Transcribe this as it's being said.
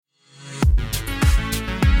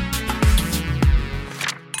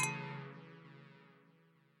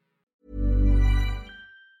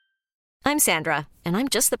I'm Sandra, and I'm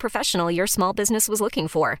just the professional your small business was looking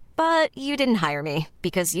for. But you didn't hire me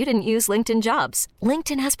because you didn't use LinkedIn Jobs.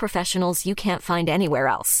 LinkedIn has professionals you can't find anywhere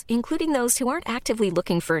else, including those who aren't actively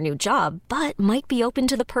looking for a new job, but might be open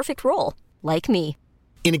to the perfect role, like me.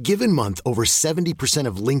 In a given month, over 70%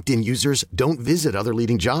 of LinkedIn users don't visit other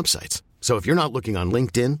leading job sites. So if you're not looking on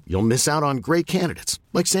LinkedIn, you'll miss out on great candidates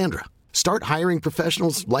like Sandra. Start hiring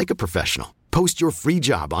professionals like a professional. Post your free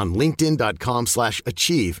job on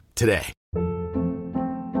linkedin.com/achieve today.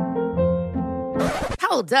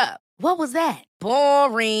 Hold up. What was that?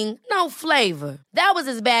 Boring. No flavor. That was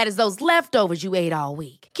as bad as those leftovers you ate all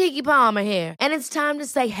week. Keke Palmer here, and it's time to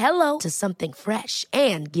say hello to something fresh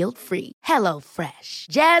and guilt-free. Hello Fresh.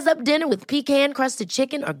 Jazz up dinner with pecan-crusted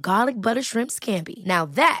chicken or garlic butter shrimp scampi. Now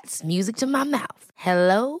that's music to my mouth.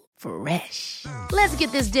 Hello Fresh. Let's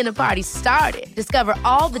get this dinner party started. Discover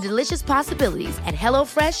all the delicious possibilities at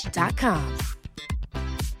hellofresh.com.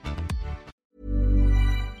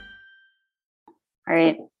 All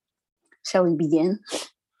right. Shall we begin?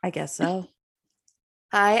 I guess so.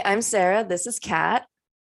 Hi, I'm Sarah. This is Kat.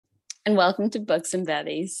 And welcome to Books and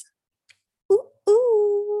Bevies. Ooh,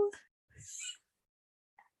 ooh.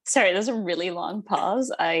 Sorry, there's a really long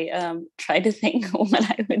pause. I tried to think what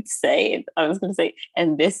I would say. I was going to say,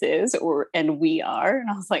 and this is, or and we are. And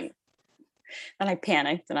I was like, then I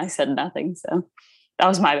panicked and I said nothing. So that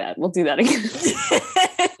was my bad. We'll do that again.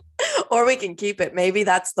 Or we can keep it. Maybe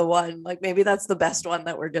that's the one. Like, maybe that's the best one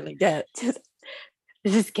that we're going to get.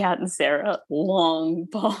 This is Kat and Sarah. Long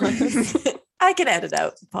pause. I can edit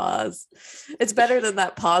out the pause. It's better than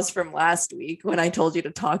that pause from last week when I told you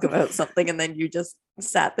to talk about something and then you just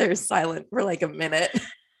sat there silent for like a minute.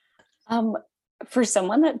 For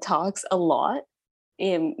someone that talks a lot,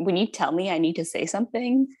 when you tell me I need to say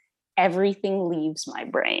something, everything leaves my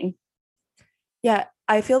brain. Yeah,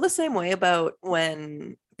 I feel the same way about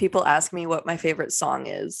when people ask me what my favorite song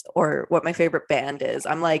is or what my favorite band is.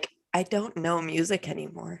 I'm like, I don't know music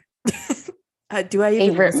anymore. Do I even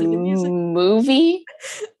favorite listen to music? Movie?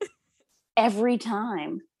 Every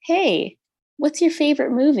time. Hey, what's your favorite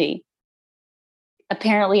movie?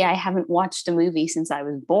 Apparently, I haven't watched a movie since I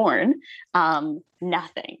was born.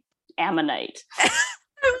 Nothing. Ammonite. I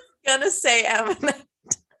was gonna say Ammonite.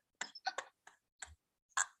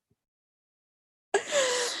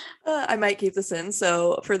 I might keep this in.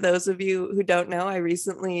 So for those of you who don't know, I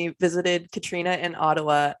recently visited Katrina in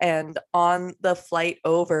Ottawa, and on the flight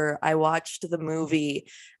over, I watched the movie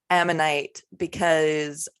Ammonite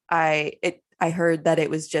because I heard that it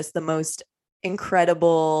was just the most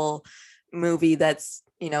incredible movie that's,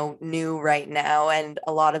 new right now. And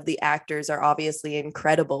a lot of the actors are obviously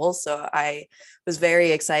incredible. So I was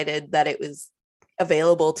very excited that it was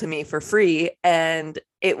available to me for free. And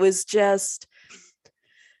it was just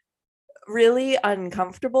really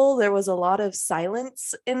uncomfortable. There was a lot of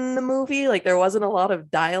silence in the movie. Like, there wasn't a lot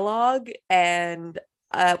of dialogue. And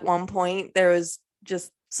at one point there was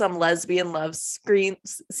just some lesbian love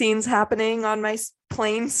scenes happening on my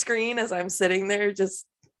plane screen as I'm sitting there just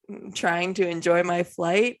trying to enjoy my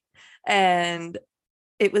flight. And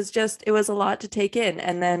it was a lot to take in.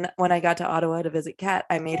 And then when I got to Ottawa to visit Kat,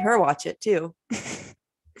 I made her watch it too. I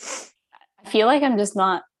feel like I'm just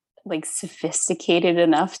not like sophisticated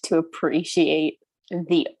enough to appreciate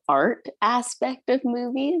the art aspect of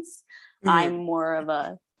movies. Mm-hmm. I'm more of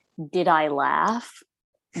a did I laugh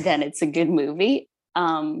than it's a good movie.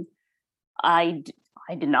 I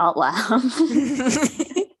did not laugh.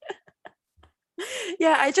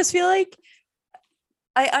 Yeah, I just feel like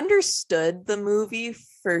I understood the movie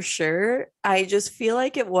for sure. I just feel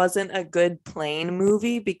like it wasn't a good plane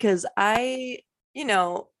movie because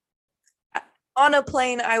on a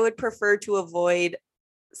plane, I would prefer to avoid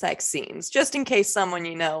sex scenes just in case someone,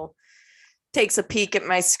 takes a peek at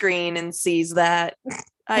my screen and sees that.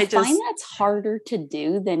 I find that's harder to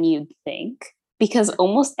do than you'd think because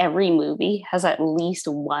almost every movie has at least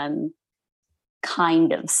one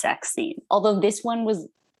kind of sex scene. Although this one was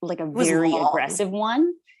like a very aggressive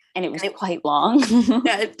one. And it was quite long.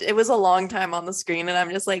 Yeah, it was a long time on the screen. And I'm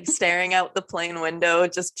just like staring out the plane window,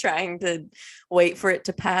 just trying to wait for it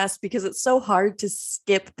to pass because it's so hard to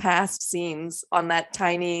skip past scenes on that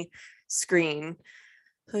tiny screen.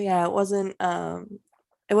 So yeah, it wasn't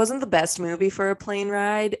the best movie for a plane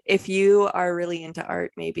ride. If you are really into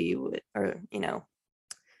art, maybe you would, or,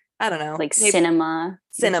 I don't know. Like cinema.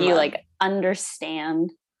 If you like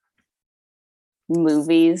understand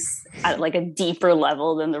movies at like a deeper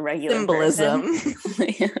level than the regular symbolism.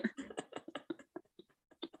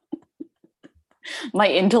 My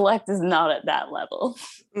intellect is not at that level.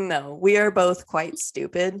 No, we are both quite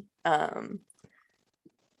stupid.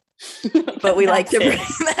 but we like to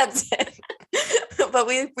That's that's it. But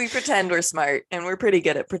we pretend we're smart, and we're pretty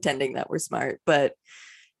good at pretending that we're smart, but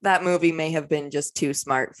that movie may have been just too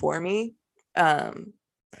smart for me.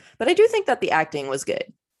 But I do think that the acting was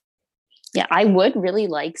good. Yeah, I would really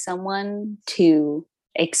like someone to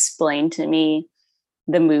explain to me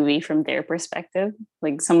the movie from their perspective,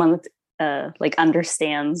 like someone that like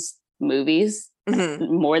understands movies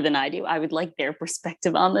more than I do. I would like their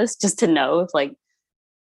perspective on this, just to know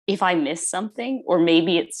if I missed something, or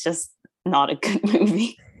maybe it's just not a good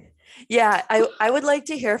movie. Yeah, I would like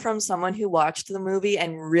to hear from someone who watched the movie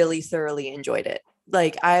and really thoroughly enjoyed it.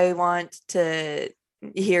 Like, I want to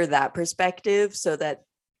hear that perspective so that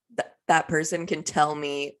that person can tell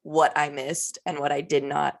me what I missed and what I did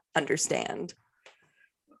not understand.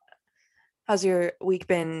 How's your week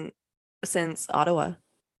been since Ottawa?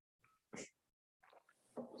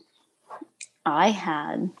 I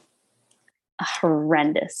had a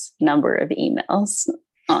horrendous number of emails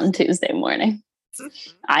on Tuesday morning.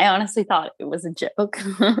 I honestly thought it was a joke.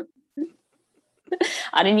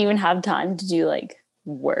 I didn't even have time to do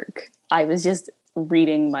work. I was just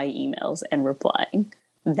reading my emails and replying.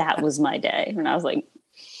 That was my day. And I was like,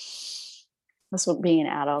 that's what being an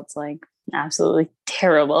adult's like. Absolutely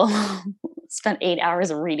terrible. Spent 8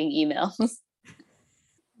 hours of reading emails.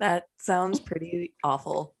 That sounds pretty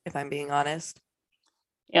awful, if I'm being honest.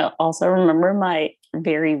 Yeah. Also remember my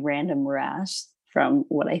very random rash from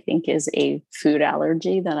what I think is a food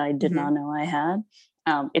allergy that I did not know I had.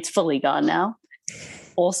 It's fully gone now.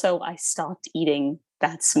 Also, I stopped eating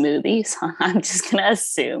that smoothie, so I'm just going to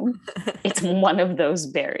assume it's one of those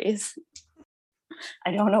berries.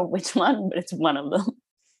 I don't know which one, but it's one of them.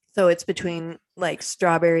 So it's between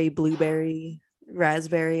strawberry, blueberry,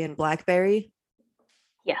 raspberry, and blackberry?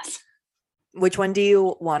 Yes. Which one do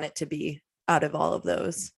you want it to be out of all of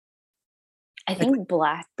those? I think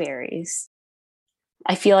blackberries.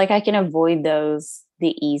 I feel like I can avoid those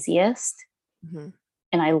the easiest, and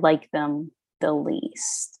I like them the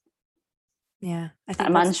least. Yeah.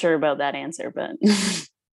 I'm unsure about that answer, but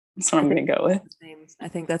that's what I'm going to go with. I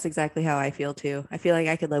think that's exactly how I feel too. I feel like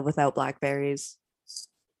I could live without blackberries.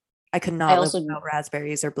 I could not live without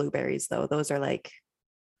raspberries or blueberries, though. Those are I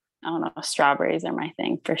don't know, strawberries are my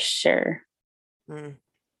thing for sure. Mm.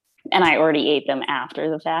 And I already ate them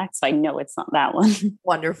after the fact, so I know it's not that one.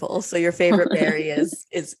 Wonderful. So your favorite berry is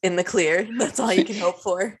in the clear. That's all you can hope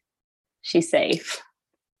for. She's safe.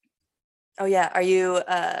 Oh yeah. Are you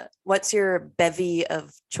what's your bevy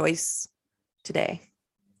of choice today?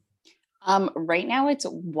 Right now it's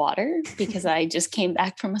water because I just came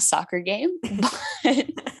back from a soccer game. But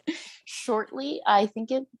shortly, I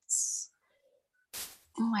think it's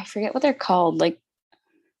I forget what they're called.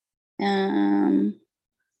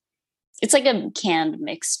 It's like a canned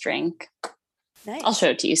mixed drink. Nice. I'll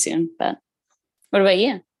show it to you soon. But what about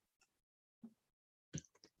you?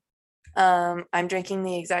 I'm drinking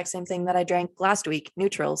the exact same thing that I drank last week,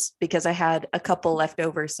 Neutrals, because I had a couple left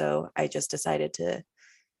over, so I just decided to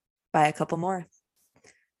buy a couple more.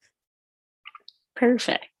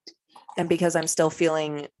 Perfect. And because I'm still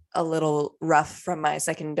feeling a little rough from my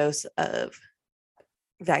second dose of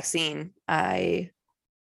vaccine, I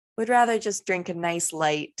would rather just drink a nice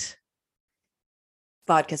light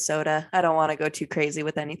vodka soda. I don't want to go too crazy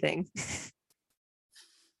with anything.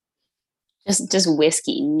 Just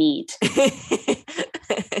whiskey, neat.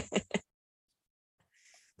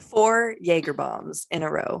 4 Jaeger bombs in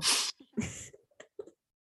a row.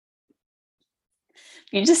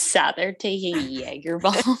 You just sat there taking Jaeger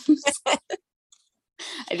bombs.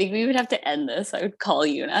 I think we would have to end this. I would call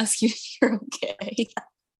you and ask you if you're okay.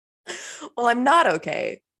 Well, I'm not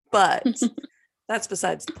okay, but that's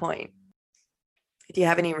besides the point. Do you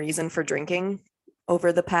have any reason for drinking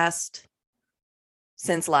over the past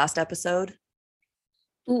since last episode?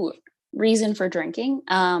 Ooh, reason for drinking.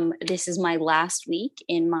 This is my last week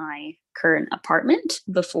in my current apartment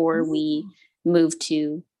before we move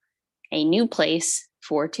to a new place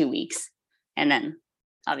for 2 weeks. And then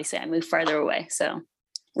obviously I move farther away. So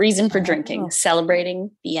reason for drinking,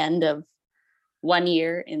 celebrating the end of 1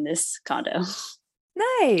 year in this condo.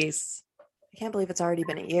 Nice. I can't believe it's already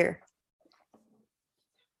been a year.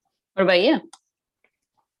 What about you?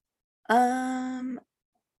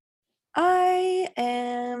 I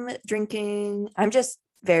am drinking. I'm just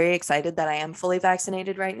very excited that I am fully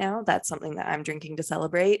vaccinated right now. That's something that I'm drinking to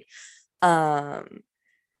celebrate. I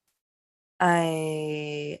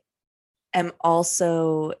am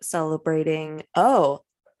also celebrating. Oh,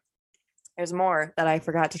 there's more that I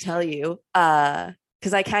forgot to tell you.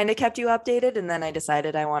 Because I kind of kept you updated, and then I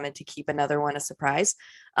decided I wanted to keep another one a surprise.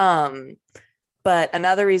 But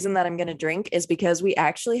another reason that I'm going to drink is because we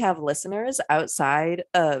actually have listeners outside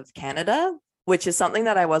of Canada, which is something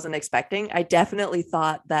that I wasn't expecting. I definitely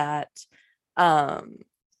thought that.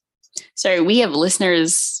 Sorry, we have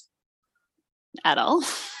listeners at all?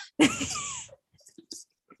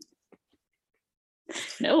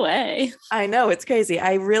 No way. I know, it's crazy.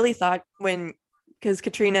 I really thought because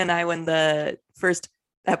Katrina and I, when the first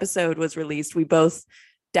episode was released, we both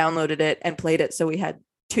downloaded it and played it. So we had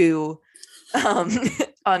two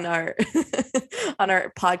on our on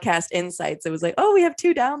our podcast insights. It was like, oh, we have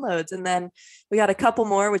 2 downloads, and then we got a couple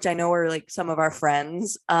more, which I know were like some of our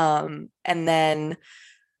friends, and then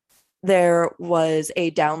there was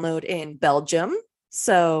a download in Belgium,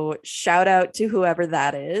 so shout out to whoever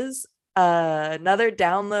that is. Another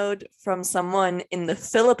download from someone in the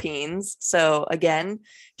Philippines, so again,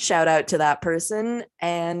 shout out to that person,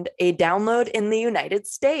 and a download in the United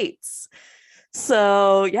States.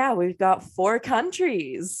 So yeah, we've got 4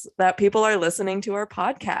 countries that people are listening to our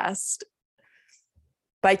podcast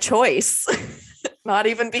by choice, not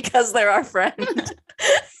even because they're our friend.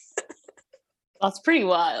 That's pretty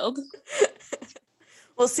wild.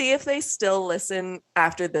 We'll see if they still listen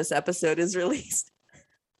after this episode is released.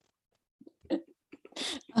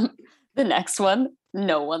 The next one,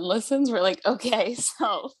 no one listens. We're like, okay,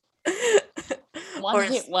 so one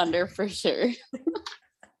hit wonder for sure.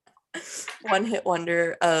 One hit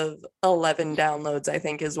wonder of 11 downloads, I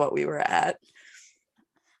think, is what we were at.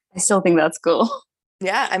 I still think that's cool.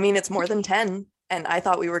 Yeah, I mean, it's more than 10, and I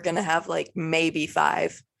thought we were going to have like maybe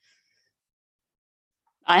 5.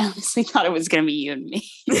 I honestly thought it was going to be you and me.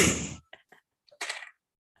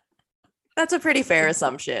 That's a pretty fair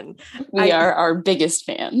assumption. We are our biggest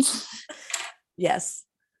fans. Yes,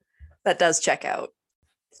 that does check out.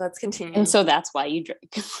 So let's continue. And so that's why you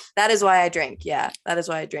drink. That is why I drink. Yeah, that is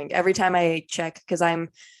why I drink. Every time I check, because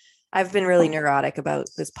I've been really neurotic about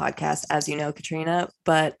this podcast, as you know, Katrina,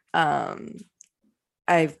 but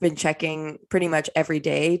I've been checking pretty much every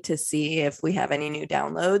day to see if we have any new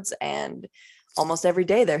downloads, and almost every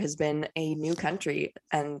day there has been a new country,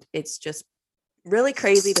 and it's just really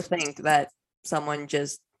crazy to think that someone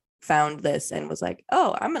just found this and was like,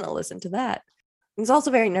 oh, I'm going to listen to that. It's also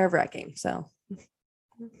very nerve-wracking, so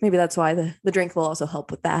maybe that's why the drink will also help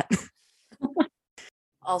with that.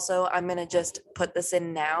 Also, I'm going to just put this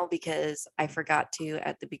in now because I forgot to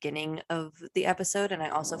at the beginning of the episode, and I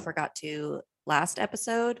also forgot to last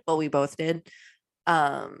episode. Well, we both did.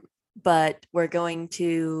 But we're going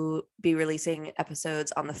to be releasing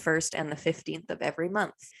episodes on the 1st and the 15th of every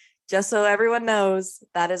month. Just so everyone knows,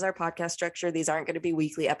 that is our podcast structure. These aren't going to be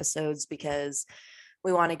weekly episodes because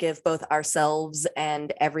we want to give both ourselves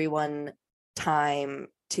and everyone time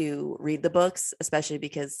to read the books, especially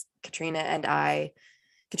because Katrina's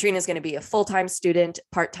going to be a full-time student,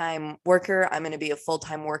 part-time worker. I'm going to be a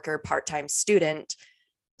full-time worker, part-time student.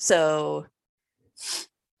 So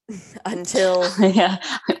until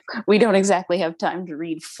we don't exactly have time to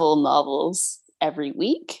read full novels every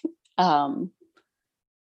week.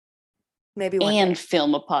 Maybe and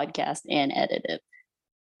film a podcast and edit it.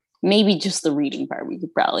 Maybe just the reading part we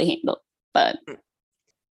could probably handle, but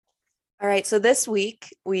all right, so this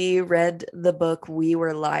week we read the book We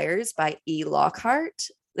Were Liars by E. Lockhart.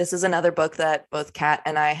 This is another book that both Kat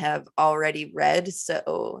and I have already read,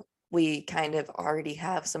 so we kind of already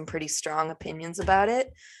have some pretty strong opinions about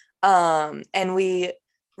it. And we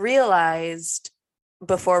realized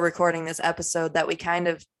before recording this episode that we kind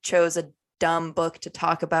of chose a dumb book to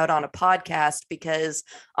talk about on a podcast because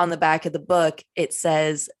on the back of the book, it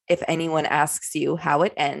says, if anyone asks you how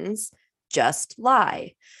it ends, just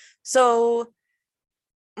lie. So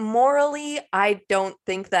morally, I don't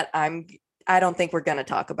think we're going to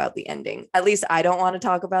talk about the ending. At least I don't want to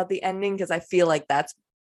talk about the ending because I feel like that's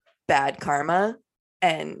bad karma.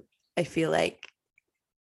 And I feel like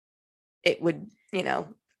it would,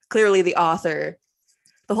 clearly the author,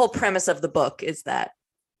 the whole premise of the book is that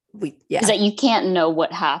is that you can't know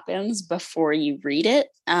what happens before you read it.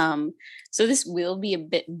 So this will be a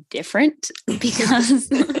bit different because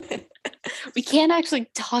we can't actually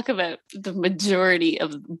talk about the majority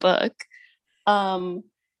of the book.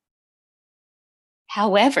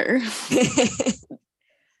 However,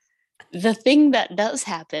 the thing that does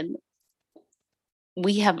happen,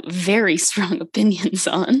 we have very strong opinions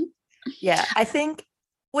on. Yeah, I think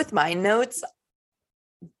with my notes,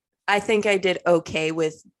 I think I did okay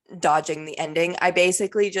with dodging the ending. I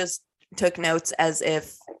basically just took notes as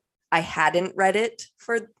if I hadn't read it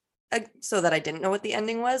so that I didn't know what the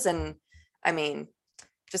ending was. And I mean,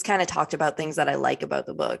 just kind of talked about things that I like about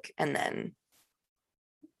the book. And then.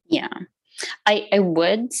 Yeah. I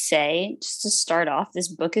would say, just to start off, this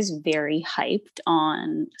book is very hyped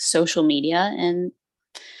on social media and,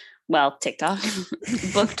 well, TikTok,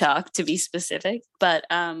 Book Talk to be specific. But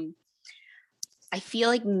I feel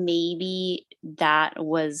like maybe that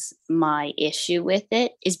was my issue with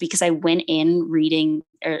it, is because I went into reading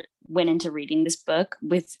this book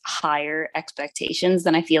with higher expectations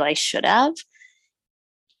than I feel I should have.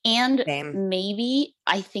 And Same. maybe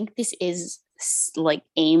I think this is like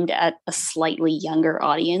aimed at a slightly younger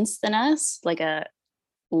audience than us, like a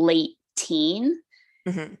late teen.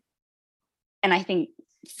 Mm-hmm. And I think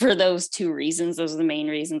for those two reasons, those are the main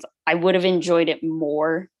reasons, I would have enjoyed it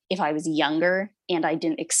more if I was younger and I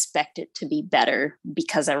didn't expect it to be better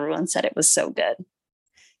because everyone said it was so good.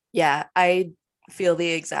 Yeah, I feel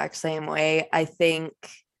the exact same way. I think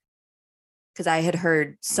because I had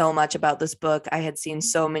heard so much about this book, I had seen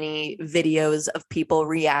so many videos of people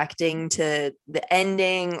reacting to the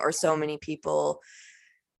ending, or so many people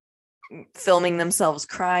filming themselves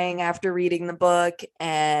crying after reading the book.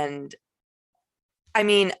 And I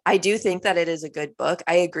mean, I do think that it is a good book.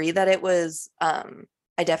 I agree that it was, I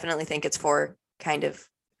definitely think it's for kind of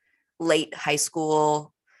late high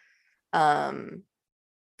school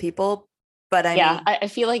people. But I mean, I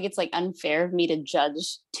feel like it's like unfair of me to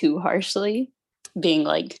judge too harshly, being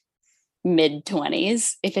like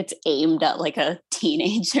mid-20s, if it's aimed at like a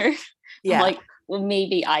teenager. yeah. I'm like, well,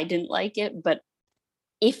 maybe I didn't like it, but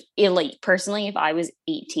personally, if I was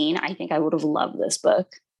 18, I think I would have loved this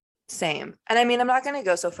book. Same. And I mean, I'm not going to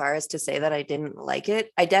go so far as to say that I didn't like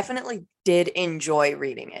it. I definitely did enjoy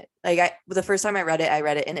reading it. Like the first time I read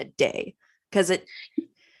it in a day, because it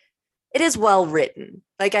is well written.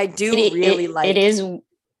 Like I do really like it is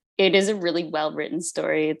a really well written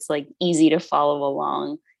story. It's like easy to follow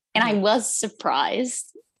along. And I was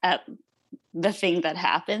surprised at the thing that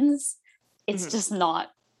happens. It's just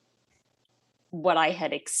not what I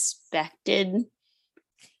had expected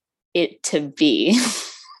it to be.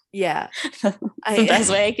 Yeah. The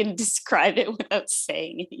best way I can describe it without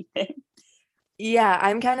saying anything. Yeah,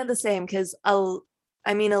 I'm kind of the same, because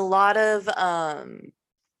I mean, a lot of the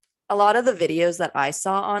videos that I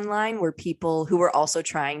saw online were people who were also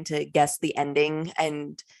trying to guess the ending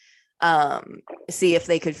and see if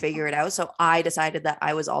they could figure it out. So I decided that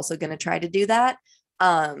I was also going to try to do that.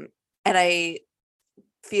 And I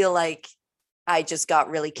feel like I just got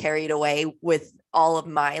really carried away with all of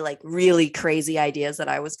my like really crazy ideas that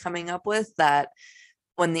I was coming up with, that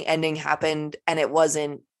when the ending happened and it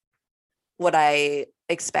wasn't what I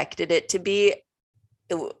expected it to be,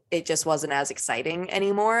 it just wasn't as exciting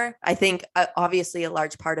anymore. I think obviously a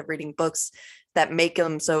large part of reading books that make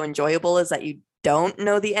them so enjoyable is that you don't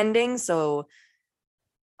know the ending. So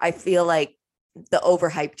I feel like the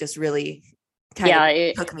overhype just really kind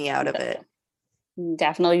of took me out of it.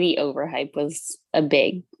 Definitely the overhype was a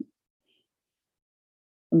big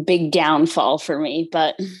downfall for me,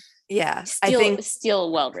 but yeah, I think still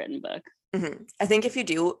a well-written book. I think if you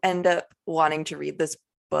do end up wanting to read this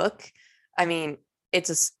book, I mean,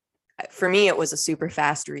 for me, it was a super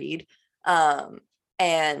fast read.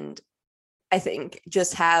 And I think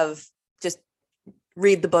just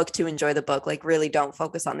read the book to enjoy the book. Like really don't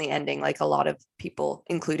focus on the ending, like a lot of people,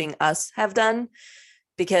 including us, have done.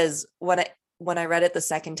 Because when I read it the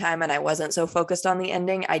second time and I wasn't so focused on the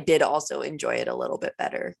ending, I did also enjoy it a little bit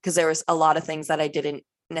better, because there was a lot of things that I didn't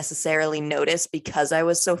necessarily notice because I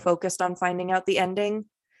was so focused on finding out the ending.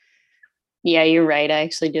 Yeah, you're right. I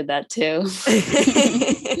actually did that too.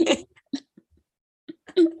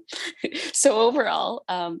 So overall,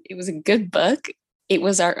 it was a good book. It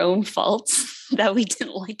was our own fault that we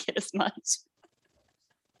didn't like it as much.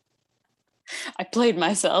 I played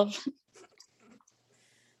myself.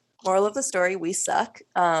 Moral of the story, we suck.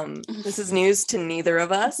 This is news to neither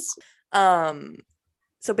of us.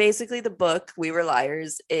 So basically the book, We Were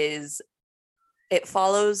Liars, it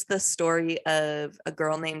follows the story of a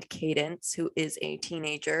girl named Cadence, who is a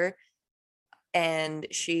teenager, and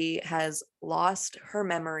she has lost her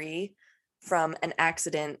memory from an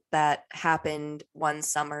accident that happened one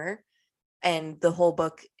summer. And the whole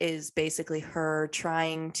book is basically her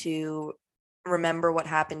trying to remember what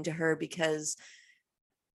happened to her, because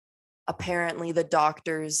apparently the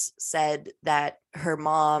doctors said that her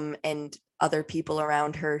mom and other people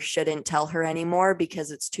around her shouldn't tell her anymore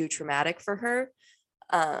because it's too traumatic for her.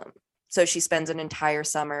 So she spends an entire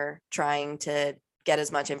summer trying to get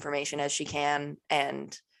as much information as she can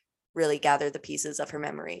and really gather the pieces of her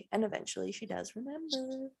memory. And eventually she does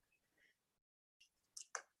remember.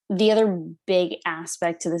 The other big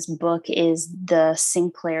aspect to this book is the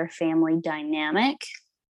Sinclair family dynamic.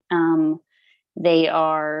 They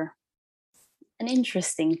are an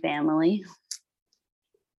interesting family.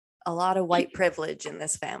 A lot of white privilege in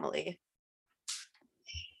this family.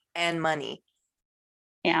 And money.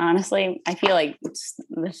 Yeah, honestly, I feel like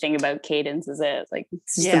the thing about Cadence is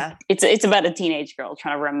Yeah. It's about a teenage girl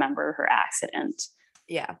trying to remember her accident.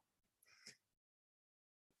 Yeah.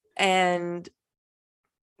 And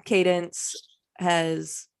Cadence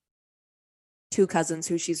has two cousins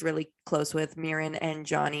who she's really close with, Mirren and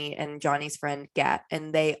Johnny, and Johnny's friend Gat,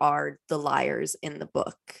 and they are the liars in the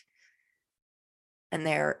book. And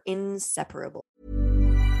they're inseparable.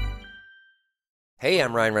 Hey,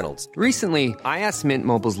 I'm Ryan Reynolds. Recently, I asked Mint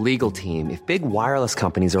Mobile's legal team if big wireless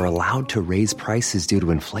companies are allowed to raise prices due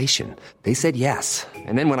to inflation. They said yes.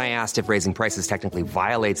 And then when I asked if raising prices technically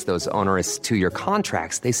violates those onerous 2-year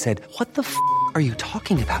contracts, they said, "What the f*** are you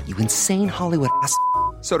talking about, you insane Hollywood ass?"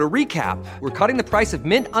 So to recap, we're cutting the price of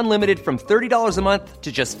Mint Unlimited from $30 a month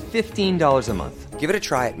to just $15 a month. Give it a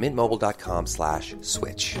try at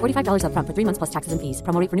mintmobile.com/switch. $45 up front for 3 months plus taxes and fees.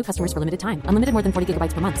 Promo rate for new customers for limited time. Unlimited more than 40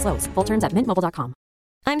 gigabytes per month. Slows full terms at mintmobile.com.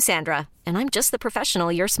 I'm Sandra, and I'm just the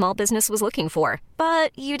professional your small business was looking for.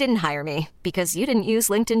 But you didn't hire me because you didn't use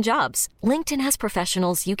LinkedIn Jobs. LinkedIn has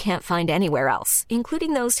professionals you can't find anywhere else,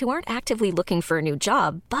 including those who aren't actively looking for a new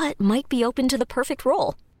job, but might be open to the perfect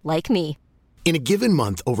role, like me. In a given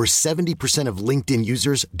month, over 70% of LinkedIn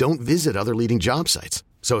users don't visit other leading job sites.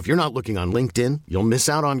 So if you're not looking on LinkedIn, you'll miss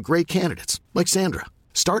out on great candidates like Sandra.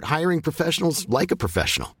 Start hiring professionals like a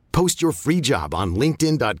professional. Post your free job on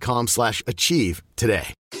linkedin.com/achieve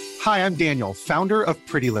today. Hi, I'm Daniel, founder of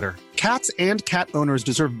Pretty Litter. Cats and cat owners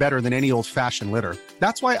deserve better than any old-fashioned litter.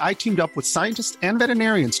 That's why I teamed up with scientists and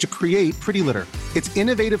veterinarians to create Pretty Litter. Its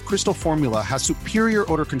innovative crystal formula has superior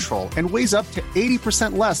odor control and weighs up to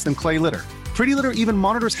 80% less than clay litter. Pretty Litter even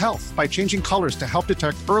monitors health by changing colors to help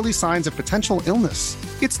detect early signs of potential illness.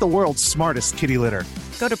 It's the world's smartest kitty litter.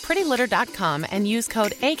 Go to prettylitter.com and use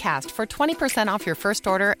code ACAST for 20% off your first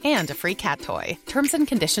order and a free cat toy. Terms and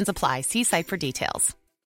conditions apply. See site for details.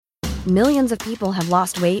 Millions of people have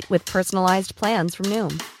lost weight with personalized plans from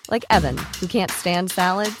Noom. Like Evan, who can't stand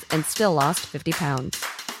salads and still lost 50 pounds.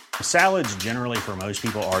 Salads generally for most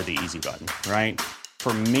people are the easy button, right?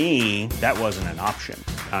 For me, that wasn't an option.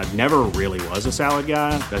 I never really was a salad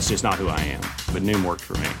guy. That's just not who I am. But Noom worked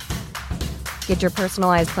for me. Get your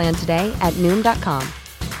personalized plan today at Noom.com.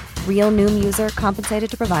 Real Noom user compensated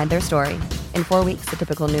to provide their story. In 4 weeks, the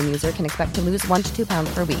typical Noom user can expect to lose 1 to 2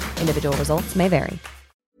 pounds per week. Individual results may vary.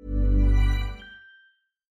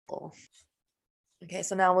 Okay,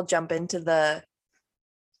 so now we'll jump into the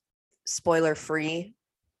spoiler-free,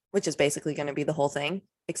 which is basically going to be the whole thing,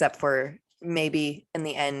 except for maybe in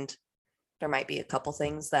the end, there might be a couple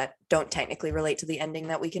things that don't technically relate to the ending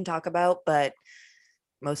that we can talk about, but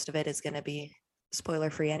most of it is going to be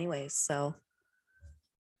spoiler-free anyways, so.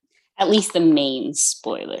 At least the main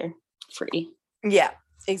spoiler free. Yeah,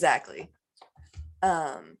 exactly.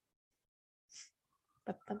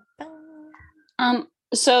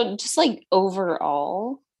 So just like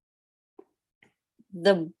overall,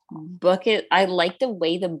 the book I like the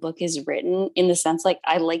way the book is written, in the sense like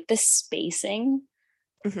I like the spacing.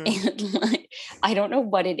 Mm-hmm. And like, I don't know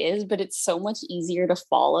what it is, but it's so much easier to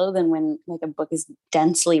follow than when like a book is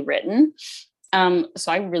densely written.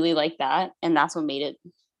 So I really like that, and that's what made it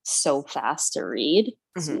so fast to read.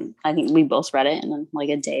 Mm-hmm. I think we both read it in like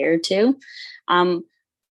a day or two.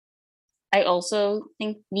 I also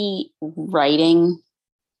think the writing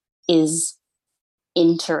is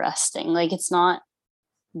interesting. Like, it's not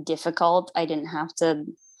difficult. I didn't have to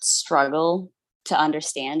struggle to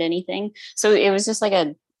understand anything. So it was just like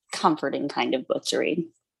a comforting kind of book to read.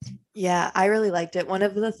 Yeah, I really liked it. One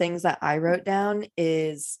of the things that I wrote down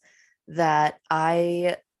is that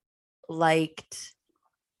I liked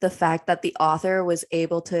the fact that the author was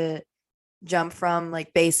able to jump from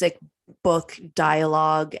like basic book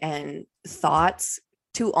dialogue and thoughts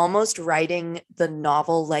to almost writing the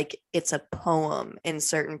novel like it's a poem in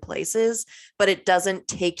certain places, but it doesn't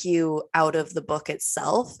take you out of the book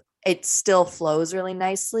itself. It still flows really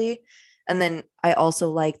nicely. And then I also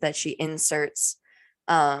like that she inserts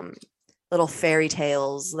little fairy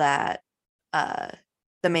tales that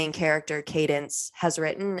the main character Cadence has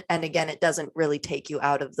written. And again, it doesn't really take you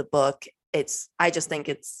out of the book. I just think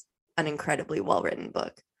it's an incredibly well-written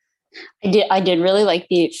book. I did really like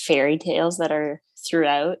the fairy tales that are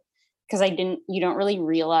throughout, because you don't really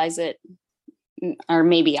realize it, or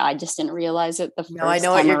maybe I just didn't realize it the first time around. No, I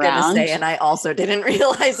know what you're going to say, and I also didn't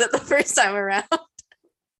realize it the first time around.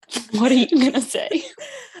 What are you going to say?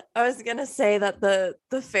 I was going to say that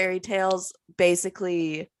the fairy tales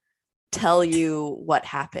basically tell you what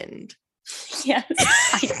happened. Yes.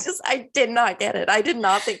 I did not get it. I did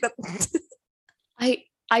not think that I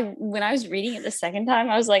when I was reading it the second time,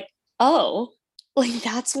 I was like, oh, like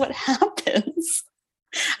that's what happens.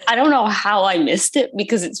 I don't know how I missed it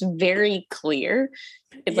because it's very clear.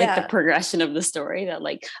 It's like the progression of the story that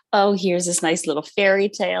like, oh, here's this nice little fairy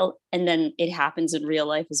tale. And then it happens in real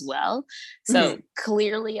life as well. So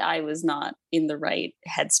clearly I was not in the right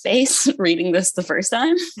headspace reading this the first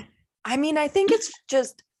time. I mean, I think it's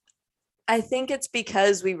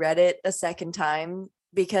because we read it a second time,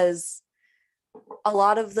 because a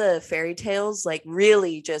lot of the fairy tales like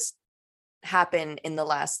really just happen in the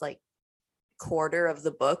last like quarter of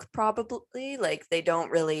the book, probably. Like they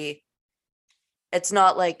don't really, it's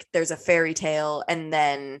not like there's a fairy tale and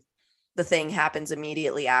then the thing happens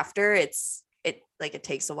immediately after. It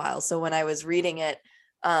takes a while. So when I was reading it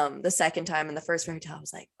the second time in the first fairy tale, I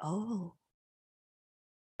was like, oh,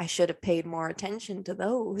 I should have paid more attention to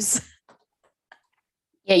those.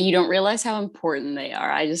 Yeah, you don't realize how important they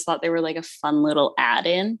are. I just thought they were like a fun little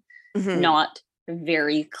add-in, not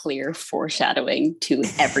very clear foreshadowing to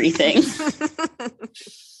everything.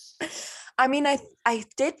 I mean, I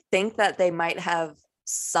did think that they might have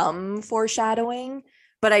some foreshadowing,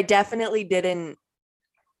 but I definitely didn't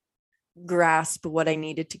grasp what I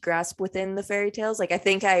needed to grasp within the fairy tales. Like I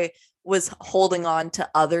think I was holding on to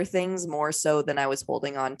other things more so than I was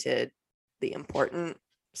holding on to the important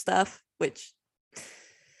stuff, which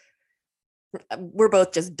we're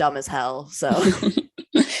both just dumb as hell. So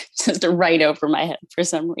just right over my head for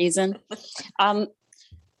some reason. I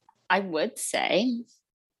would say,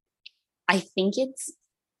 I think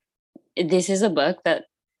this is a book that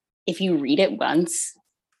if you read it once,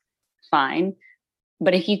 fine.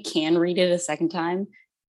 But if you can read it a second time,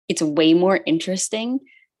 it's way more interesting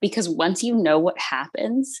because once you know what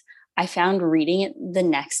happens, I found reading it the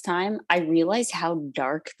next time, I realized how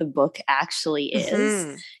dark the book actually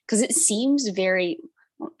is. Because it seems very,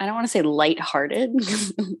 I don't want to say lighthearted,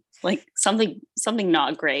 like something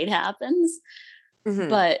not great happens.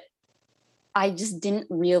 But I just didn't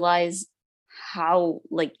realize how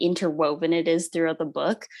like interwoven it is throughout the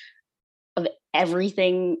book of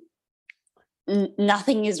everything.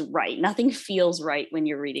 Nothing is right. Nothing feels right when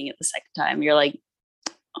you're reading it the second time. You're like,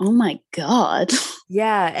 oh my God.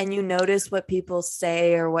 Yeah. And you notice what people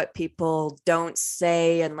say or what people don't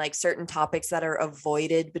say, and like certain topics that are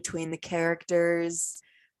avoided between the characters.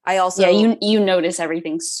 I also, you notice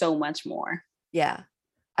everything so much more. Yeah.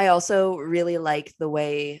 I also really like the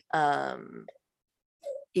way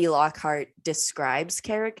E. Lockhart describes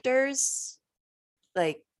characters,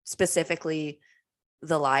 like specifically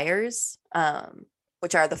the liars,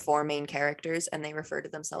 which are the four main characters, and they refer to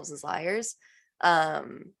themselves as liars.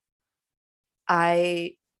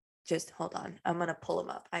 I just hold on. I'm gonna pull them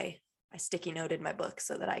up. I sticky noted my book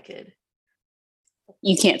so that I could.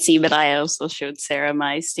 You can't see, but I also showed Sarah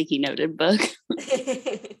my sticky noted book.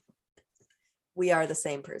 We are the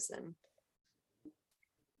same person.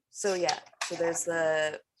 So yeah, so there's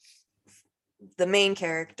the main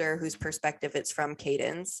character whose perspective it's from,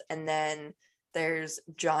 Cadence, and then there's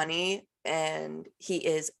Johnny, and he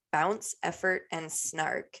is bounce, effort, and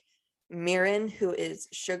snark. Mirren, who is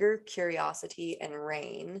sugar, curiosity, and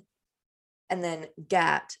rain. And then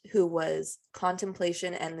Gat, who was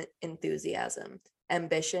contemplation and enthusiasm,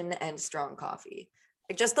 ambition, and strong coffee.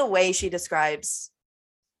 Like just the way she describes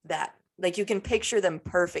that, like you can picture them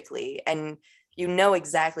perfectly, and you know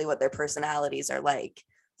exactly what their personalities are like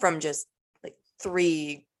from just like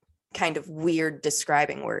three kind of weird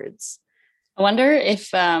describing words. I wonder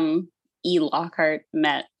if E. Lockhart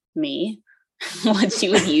met me, what she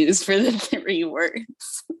would use for the three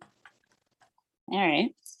words. All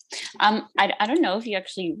right. I don't know if you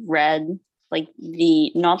actually read like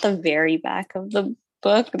not the very back of the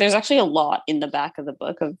book. There's actually a lot in the back of the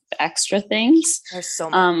book of extra things. There's so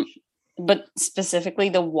much. But specifically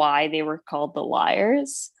the why they were called the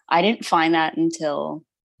liars. I didn't find that until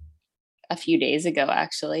a few days ago,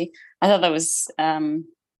 actually. I thought that was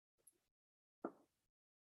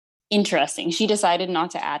interesting. She decided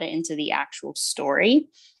not to add it into the actual story.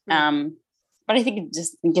 But I think it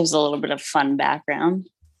just gives a little bit of fun background.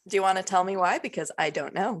 Do you want to tell me why? Because I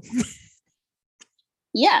don't know.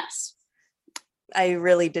 Yes. I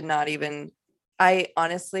really did not even. I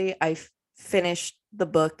finished the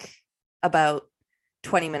book about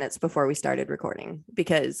 20 minutes before we started recording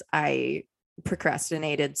because I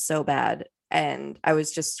procrastinated so bad. And I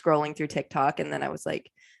was just scrolling through TikTok, and then I was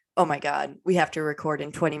like, oh my God, we have to record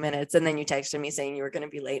in 20 minutes. And then you texted me saying you were going to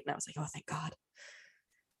be late. And I was like, oh, thank God.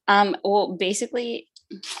 Well, basically,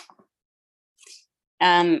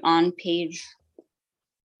 on page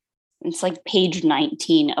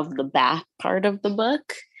 19 of the back part of the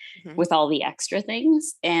book with all the extra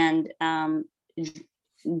things. And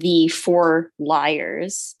the four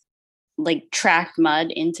liars like tracked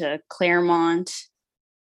Mudd into Claremont,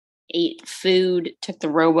 ate food, took the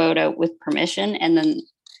rowboat out with permission, and then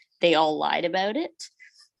they all lied about it.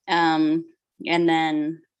 And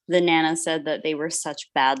then the Nana said that they were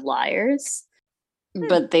such bad liars,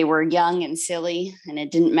 but they were young and silly and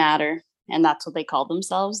it didn't matter. And that's what they called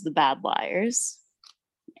themselves, the bad liars.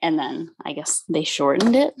 And then I guess they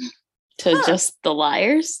shortened it to just the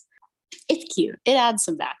liars. It's cute. It adds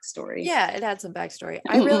some backstory. Yeah, it adds some backstory.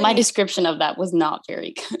 My description of that was not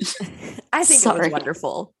very good. I think it was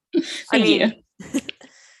wonderful.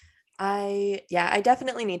 I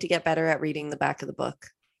definitely need to get better at reading the back of the book.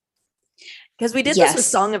 Because we did this with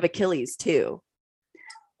Song of Achilles too.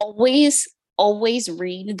 Always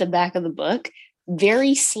read the back of the book.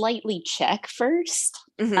 Very slightly check first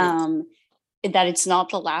that it's not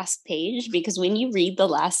the last page, because when you read the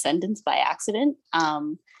last sentence by accident,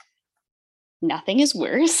 nothing is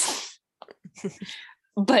worse.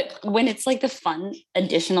 But when it's like the fun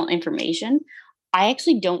additional information, I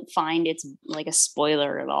actually don't find it's like a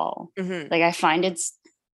spoiler at all. Like I find it's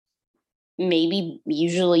maybe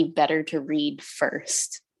usually better to read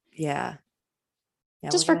first. Yeah,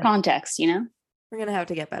 just for context, you know? We're going to have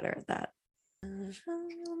to get better at that.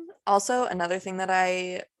 Also, another thing that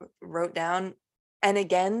I wrote down, and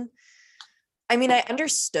again, I mean, I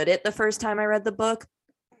understood it the first time I read the book,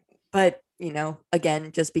 but, you know,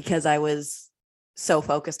 again, just because I was so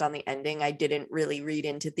focused on the ending, I didn't really read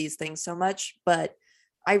into these things so much. But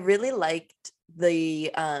I really liked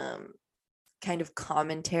the kind of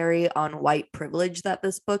commentary on white privilege that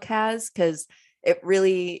this book has, because it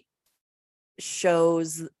really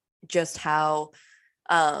shows just how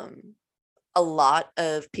a lot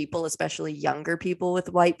of people, especially younger people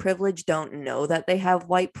with white privilege, don't know that they have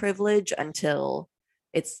white privilege until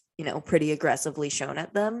it's, you know, pretty aggressively shown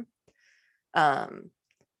at them.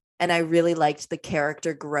 And I really liked the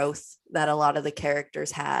character growth that a lot of the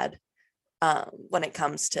characters had when it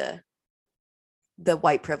comes to the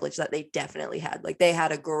white privilege that they definitely had. Like they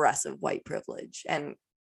had aggressive white privilege, and,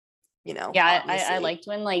 you know. Yeah, I liked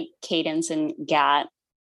when like Cadence and Gat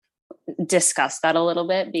discussed that a little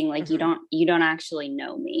bit, being like, you don't actually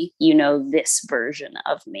know me. You know this version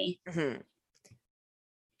of me.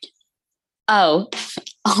 Oh,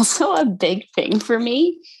 also a big thing for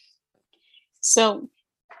me. So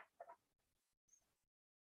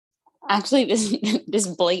actually, this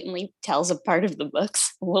blatantly tells a part of the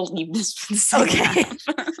books. We'll leave this for the second half.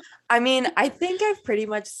 I mean, I think I've pretty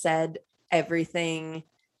much said everything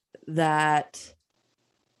that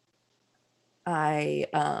I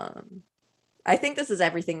think this is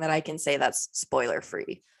everything that I can say that's spoiler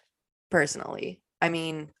free, personally. I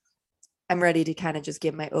mean, I'm ready to kind of just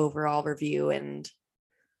give my overall review and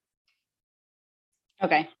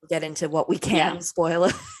get into what we can spoil.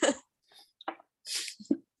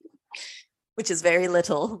 Which is very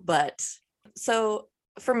little, but so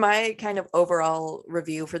for my kind of overall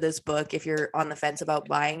review for this book, if you're on the fence about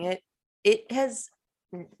buying it, it has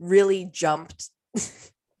really jumped,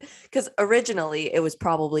 because originally it was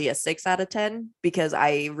probably a 6 out of 10 because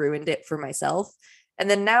I ruined it for myself. And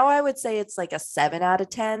then now I would say it's like a 7 out of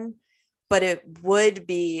 10, but it would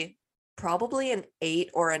be probably an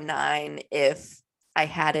 8 or a 9 if I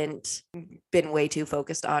hadn't been way too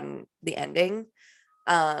focused on the ending.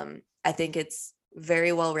 I think it's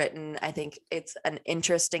very well written. I think it's an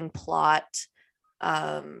interesting plot.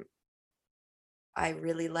 I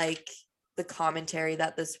really like the commentary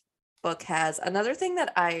that this book has. Another thing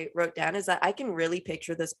that I wrote down is that I can really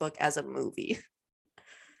picture this book as a movie.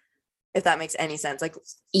 If that makes any sense. Like,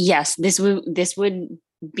 yes, this would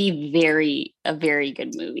be a very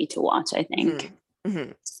good movie to watch, I think.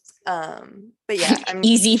 But yeah,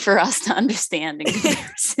 easy for us to understand in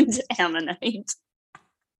comparison to Ammonite.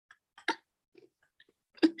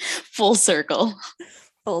 Full circle.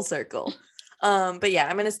 But yeah,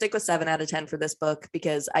 I'm gonna stick with 7 out of 10 for this book,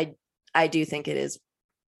 because I do think it is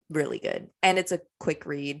really good, and it's a quick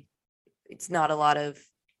read. It's not a lot of,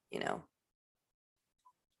 you know,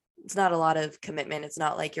 it's not a lot of commitment. It's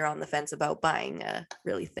not like you're on the fence about buying a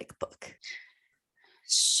really thick book.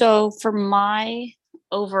 So for my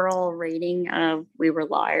overall rating of We Were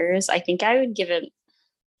Liars, I think I would give it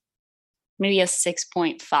maybe a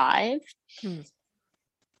 6.5.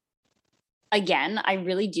 Again, I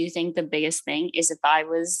really do think the biggest thing is if I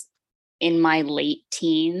was in my late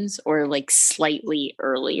teens or like slightly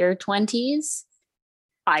earlier 20s,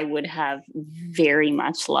 I would have very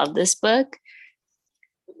much loved this book.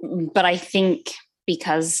 But I think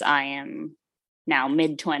because I am now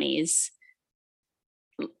mid-20s,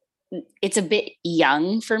 it's a bit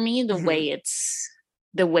young for me, the way it's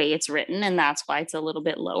the way it's written, and that's why it's a little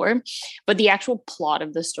bit lower. But the actual plot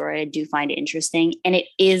of the story I do find interesting, and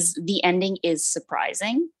the ending is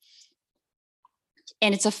surprising.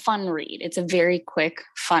 And it's a fun read. It's a very quick,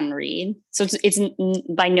 fun read. So it's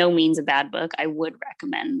by no means a bad book. I would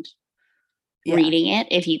recommend reading it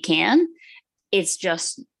if you can. It's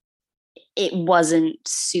just, it wasn't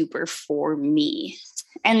super for me.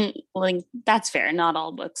 And like, that's fair. Not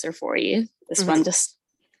all books are for you. This one just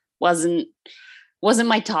wasn't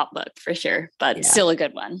my top book for sure, but still a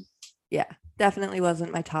good one. Yeah, definitely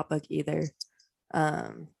wasn't my top book either.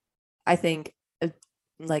 I think,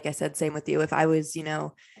 like I said, same with you. If I was,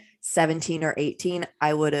 17 or 18,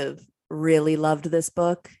 I would have really loved this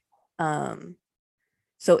book.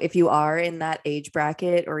 So if you are in that age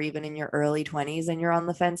bracket or even in your early 20s and you're on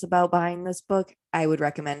the fence about buying this book, I would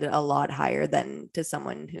recommend it a lot higher than to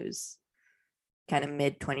someone who's kind of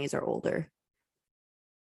mid 20s or older.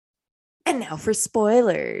 And now for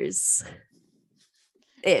spoilers.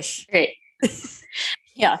 Ish. Great.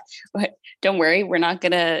 Yeah. But don't worry, we're not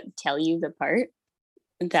going to tell you the part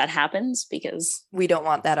that happens because we don't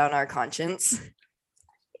want that on our conscience.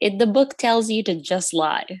 The book tells you to just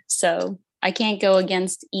lie. So I can't go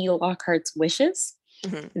against E. Lockhart's wishes.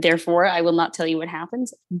 Therefore, I will not tell you what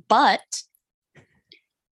happens. But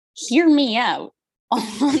hear me out.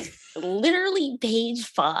 On literally page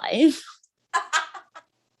 5.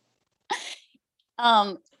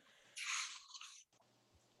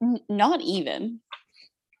 Not even.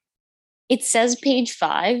 It says page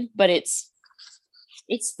 5, but it's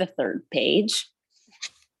the third page.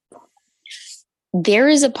 There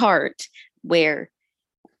is a part where,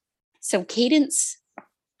 so Cadence,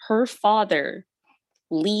 her father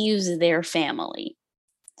leaves their family.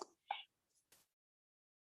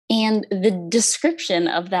 And the description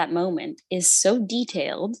of that moment is so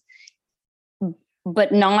detailed,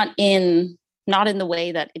 but not in the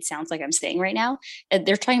way that it sounds like I'm saying right now.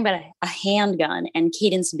 They're talking about a handgun and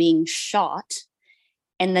Cadence being shot.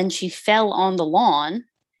 And then she fell on the lawn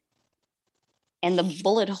and the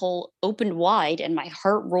bullet hole opened wide and my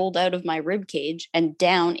heart rolled out of my rib cage and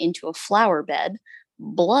down into a flower bed.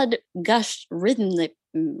 Blood gushed rhythmically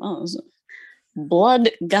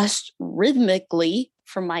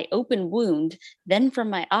from my open wound, then from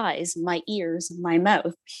my eyes, my ears, my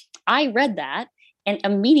mouth. I read that and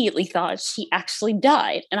immediately thought she actually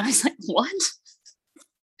died. And I was like, what?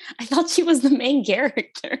 I thought she was the main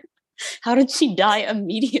character. How did she die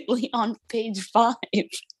immediately on page 5?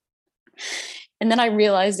 And then I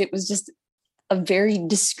realized it was just a very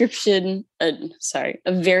descriptive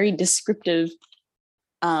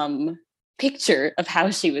picture of how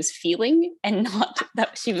she was feeling and not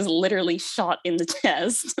that she was literally shot in the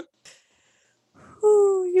chest.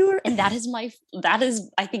 And that is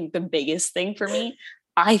I think the biggest thing for me.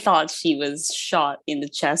 I thought she was shot in the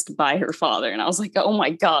chest by her father. And I was like, oh my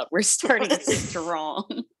God, we're starting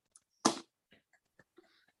strong.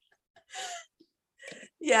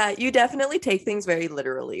 Yeah, you definitely take things very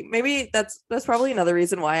literally. Maybe that's probably another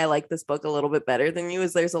reason why I like this book a little bit better than you,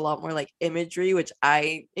 is there's a lot more like imagery, which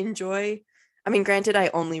I enjoy. I mean, granted,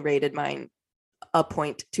 I only rated mine a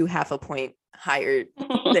point to half a point higher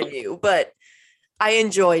than you, but I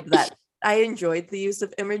enjoyed that. I enjoyed the use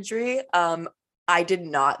of imagery. I did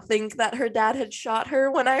not think that her dad had shot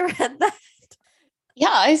her when I read that.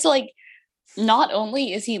 Yeah, I was like, not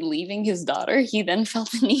only is he leaving his daughter, he then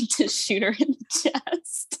felt the need to shoot her in the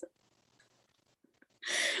chest.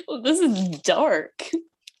 Well, this is dark.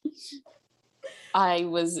 I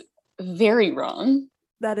was very wrong.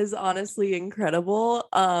 That is honestly incredible.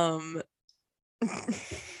 I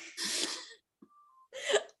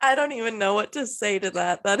don't even know what to say to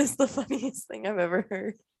that. That is the funniest thing I've ever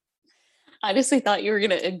heard. I honestly thought you were going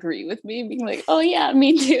to agree with me, being like, oh yeah,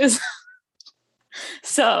 me too.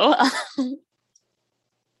 So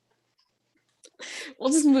we'll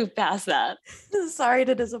just move past that. Sorry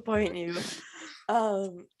to disappoint you.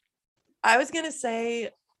 I was gonna say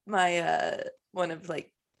my one of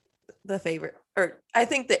like the favorite, or I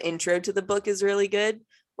think the intro to the book is really good,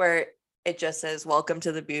 where it just says, welcome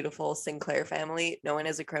to the beautiful Sinclair family. No one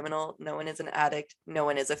is a criminal, no one is an addict, no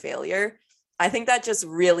one is a failure. I think that just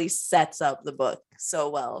really sets up the book so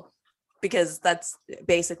well, because that's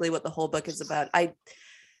basically what the whole book is about. I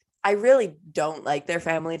really don't like their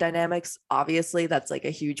family dynamics. Obviously, that's like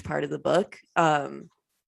a huge part of the book.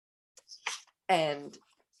 And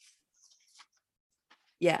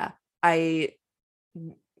yeah, I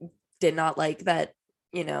did not like that,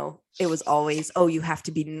 it was always, oh, you have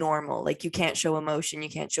to be normal. Like, you can't show emotion, you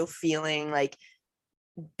can't show feeling, like,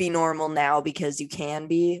 be normal now because you can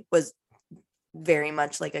be, was very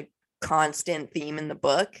much like a constant theme in the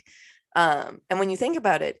book. And when you think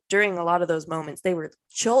about it, during a lot of those moments, they were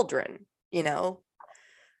children,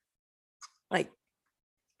 like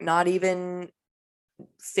not even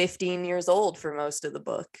 15 years old for most of the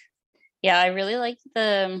book. Yeah, I really like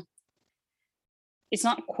it's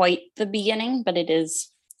not quite the beginning, but it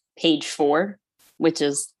is page 4, which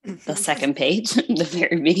is the second page, the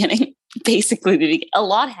very beginning. Basically, a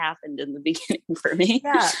lot happened in the beginning for me.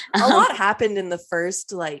 Yeah, a lot happened in the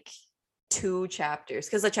first 2 chapters,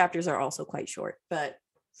 because the chapters are also quite short. But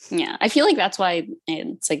yeah, I feel like that's why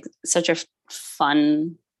it's like such a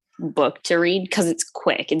fun book to read, because it's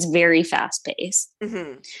quick. It's very fast paced.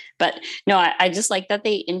 Mm-hmm. But no, I just like that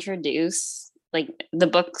they introduce, the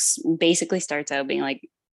books basically starts out being like,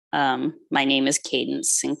 my name is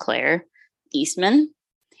Cadence Sinclair Eastman.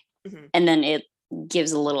 Mm-hmm. And then it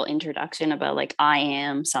gives a little introduction about I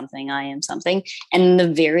am something. And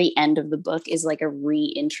the very end of the book is a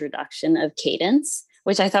reintroduction of Cadence,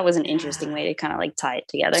 which I thought was an interesting way to kind of tie it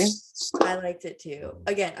together. I liked it too.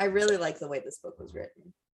 Again, I really like the way this book was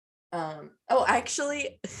written.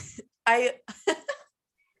 Actually, I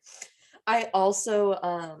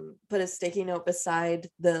also put a sticky note beside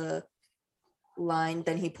the line,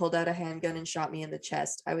 then he pulled out a handgun and shot me in the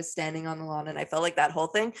chest. I was standing on the lawn and I felt like that whole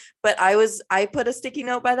thing. But I put a sticky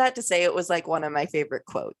note by that to say it was one of my favorite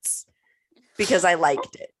quotes, because I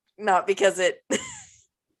liked it, not because it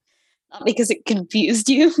not because it confused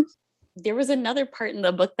you. There was another part in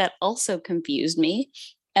the book that also confused me.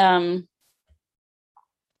 It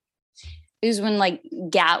was when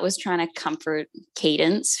Gat was trying to comfort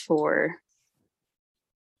Cadence for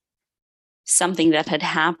something that had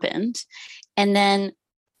happened. And then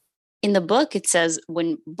in the book, it says,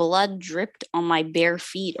 when blood dripped on my bare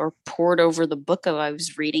feet or poured over the book I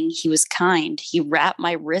was reading, he was kind. He wrapped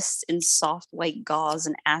my wrists in soft white gauze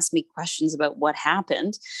and asked me questions about what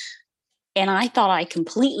happened. And I thought I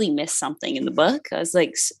completely missed something in the book. I was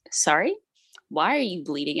like, sorry, why are you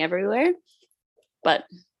bleeding everywhere? But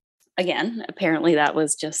again, apparently that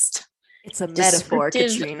was just... It's a metaphor,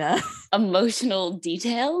 Katrina. Emotional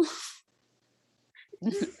detail.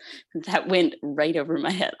 That went right over my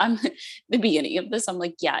head. The beginning of this, I'm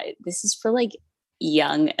like, yeah, this is for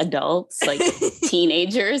young adults,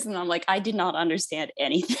 teenagers. And I'm like, I did not understand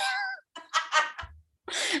anything.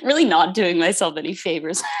 Really not doing myself any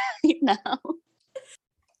favors right now.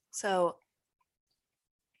 So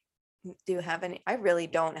do you have any? I really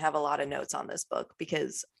don't have a lot of notes on this book,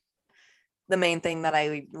 because the main thing that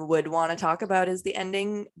I would want to talk about is the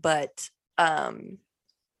ending, but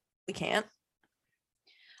we can't.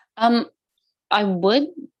 I would.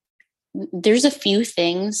 There's a few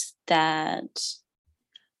things that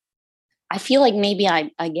I feel like maybe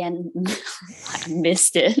I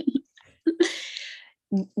missed it.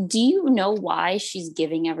 Do you know why she's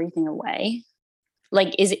giving everything away?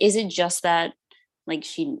 Is it just that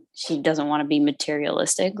she doesn't want to be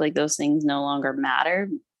materialistic? Those things no longer matter?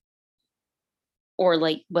 Or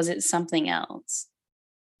was it something else?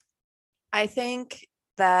 I think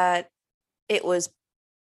that it was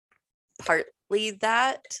partly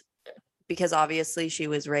that, because obviously she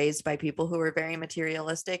was raised by people who were very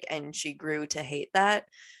materialistic and she grew to hate that.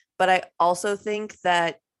 But I also think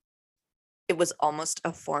that it was almost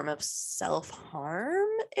a form of self-harm,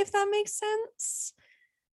 if that makes sense.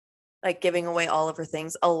 Giving away all of her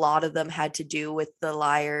things, a lot of them had to do with the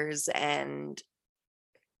liars, and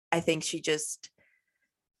I think she just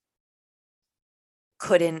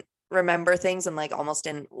couldn't remember things and almost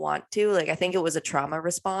didn't want to. I think it was a trauma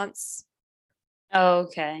response. Oh,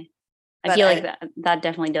 okay. I feel like that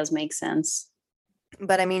definitely does make sense.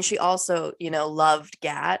 But I mean, she also, loved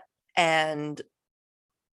Gat, and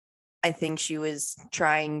I think she was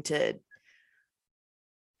trying to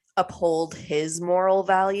uphold his moral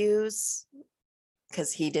values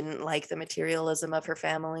because he didn't like the materialism of her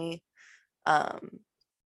family. And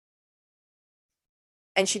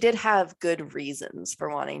she did have good reasons for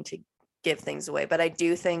wanting to give things away. But I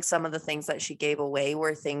do think some of the things that she gave away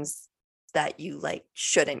were things that you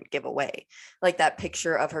shouldn't give away. That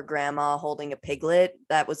picture of her grandma holding a piglet,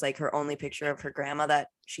 that was her only picture of her grandma that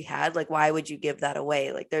she had. Why would you give that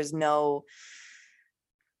away? There's no...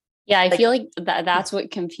 Yeah, I feel like that's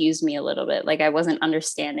what confused me a little bit. I wasn't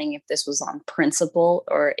understanding if this was on principle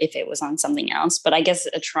or if it was on something else. But I guess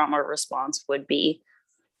a trauma response would be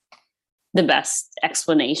the best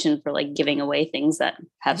explanation for giving away things that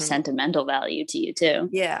have sentimental value to you too.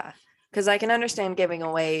 Yeah. Because I can understand giving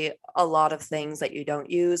away a lot of things that you don't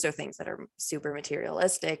use or things that are super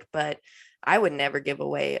materialistic, but I would never give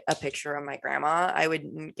away a picture of my grandma. I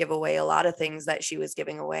would give away a lot of things that she was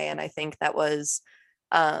giving away. And I think that was,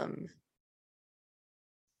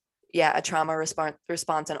 yeah, a trauma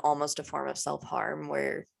response and almost a form of self-harm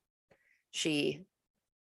where she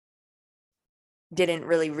didn't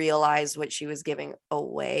really realize what she was giving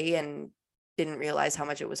away and didn't realize how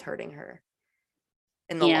much it was hurting her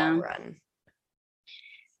in the long run.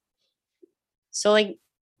 So like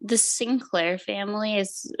the Sinclair family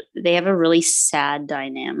they have a really sad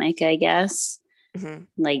dynamic, I guess. Mm-hmm.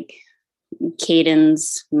 Like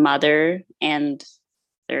Caden's mother and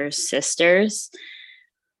their sisters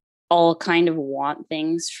all kind of want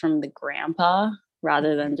things from the grandpa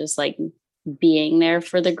rather than just like being there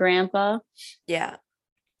for the grandpa. Yeah.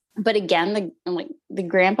 But again, the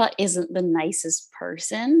grandpa isn't the nicest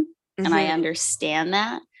person, and I understand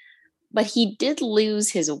that. But he did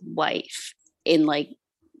lose his wife in like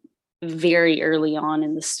very early on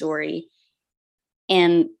in the story.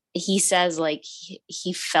 And he says like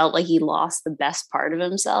he felt like he lost the best part of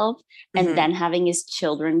himself, and then having his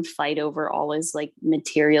children fight over all his like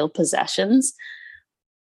material possessions.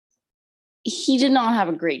 He did not have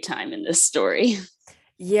a great time in this story.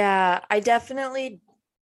 Yeah, I definitely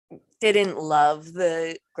didn't love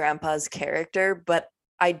the grandpa's character, but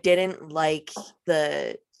I didn't like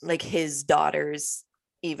his daughters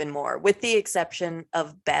even more, with the exception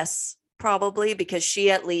of Bess, probably, because she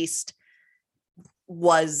at least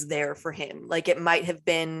was there for him. Like it might have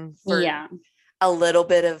been for a little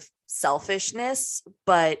bit of selfishness,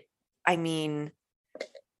 but I mean,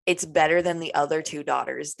 it's better than the other two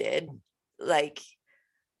daughters did. Like,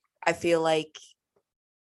 I feel like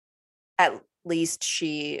at least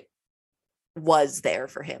she was there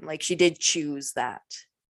for him. Like she did choose that.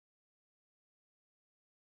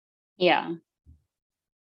 Yeah.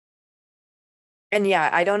 And yeah,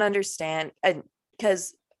 I don't understand,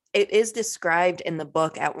 because it is described in the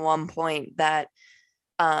book at one point that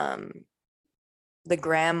the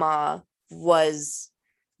grandma was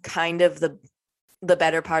kind of the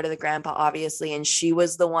better part of the grandpa, obviously, and she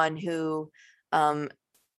was the one who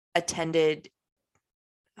attended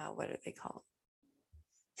what are they called?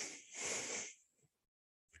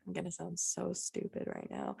 I'm gonna sound so stupid right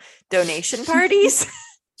now. Donation parties.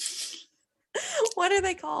 What are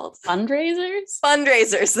they called?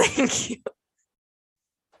 Fundraisers, thank you.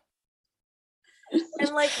 And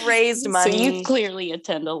like raised money. So you clearly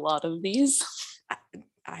attend a lot of these.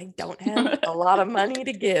 I don't have a lot of money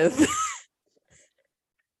to give.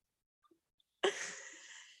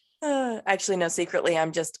 Actually, no, secretly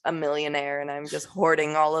I'm just a millionaire and I'm just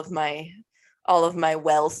hoarding all of my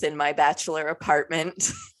wealth in my bachelor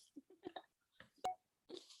apartment.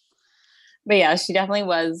 But yeah, she definitely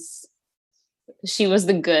was. She was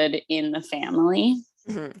the good in the family,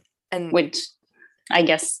 and which I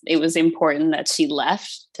guess it was important that she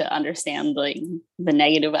left to understand like the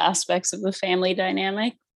negative aspects of the family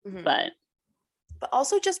dynamic. But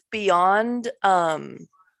also just beyond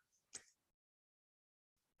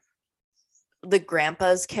the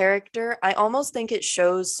grandpa's character, I almost think it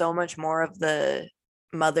shows so much more of the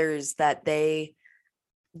mothers that they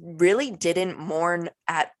really didn't mourn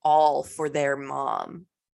at all for their mom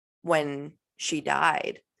when she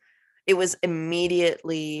died. It was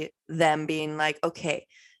immediately them being like, okay,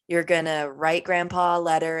 you're gonna write grandpa a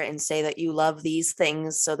letter and say that you love these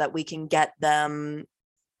things so that we can get them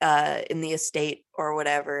in the estate or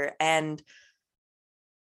whatever. And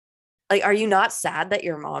like, are you not sad that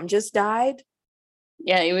your mom just died?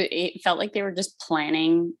 Yeah, it felt like they were just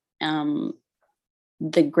planning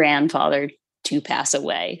the grandfather to pass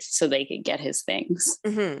away so they could get his things.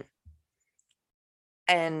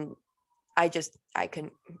 And I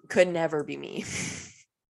could never be me.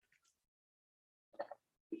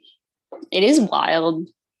 It is wild.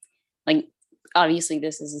 Like, obviously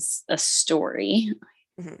this is a story,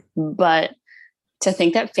 but to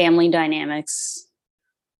think that family dynamics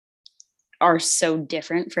are so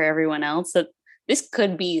different for everyone else, that this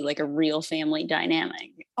could be like a real family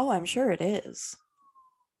dynamic. Oh, I'm sure it is.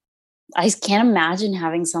 I just can't imagine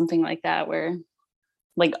having something like that where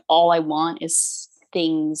like all I want is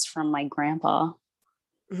things from my grandpa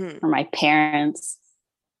or my parents.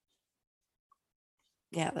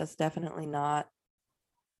 Yeah, that's definitely not.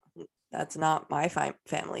 That's not my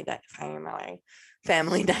family dynamic.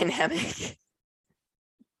 Family dynamic.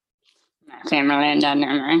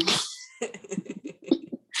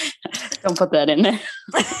 Don't put that in there.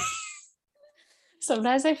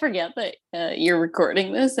 Sometimes I forget that you're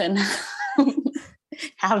recording this and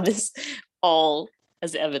have this all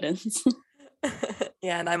as evidence.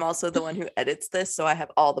 Yeah, and I'm also the one who edits this, so I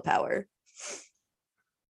have all the power.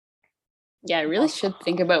 Yeah, I really should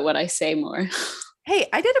think about what I say more. Hey,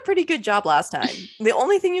 I did a pretty good job last time. The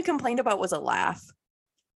only thing you complained about was a laugh.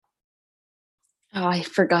 Oh, I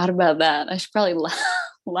forgot about that. I should probably laugh.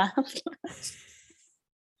 laugh.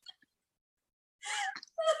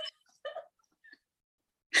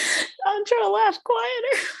 I'm trying to laugh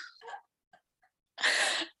quieter.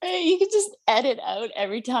 Hey, you can just edit out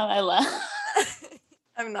every time I laugh.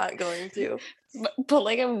 I'm not going to. Put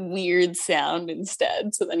like a weird sound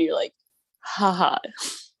instead. So then you're like, haha.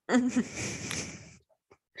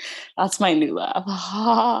 That's my new laugh.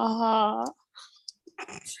 Ha.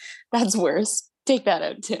 That's worse. Take that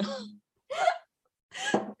out too.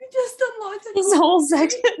 We just unlocked This whole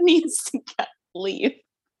section needs to leave.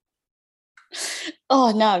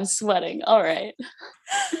 Oh, now I'm sweating. All right.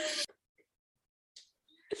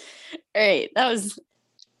 All right. That was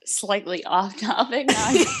slightly off topic.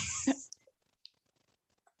 Now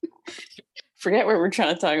forget what we're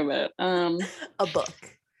trying to talk about. A book.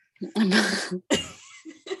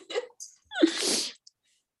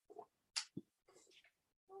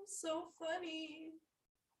 So funny.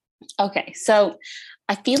 Okay, so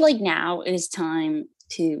I feel like now it is time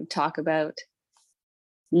to talk about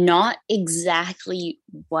not exactly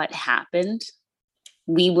what happened.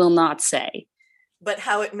 We will not say. But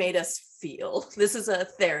how it made us feel. This is a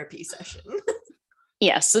therapy session.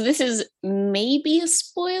 Yeah, so this is maybe a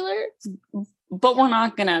spoiler, but we're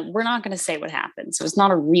not gonna say what happened. So it's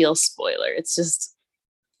not a real spoiler. It's just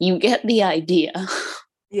you get the idea.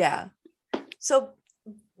 Yeah. So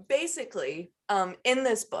basically, in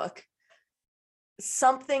this book,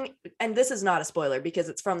 something, and this is not a spoiler because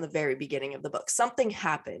it's from the very beginning of the book, something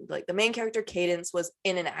happened. Like the main character Cadence was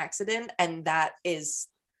in an accident, and that is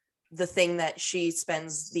the thing that she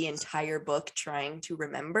spends the entire book trying to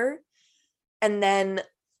remember. And then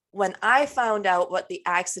when I found out what the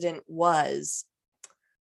accident was,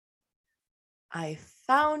 I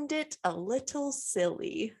found it a little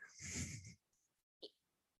silly.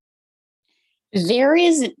 There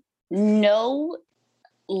is no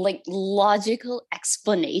like logical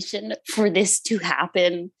explanation for this to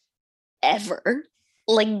happen ever.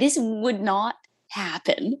 Like this would not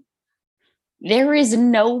happen. There is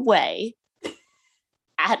no way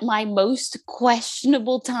at my most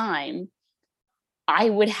questionable time I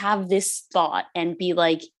would have this thought and be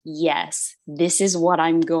like, yes, this is what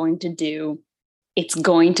I'm going to do. It's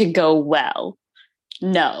going to go well.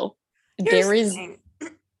 No, there is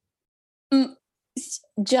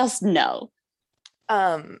just no.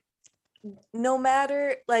 No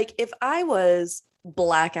matter, like, if I was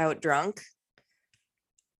blackout drunk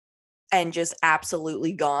and just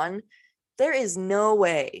absolutely gone, there is no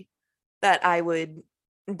way that I would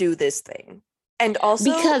do this thing. And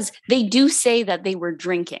also because they do say that they were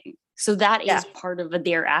drinking. So that is part of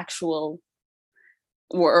their actual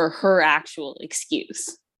or her actual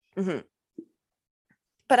excuse. Mm-hmm.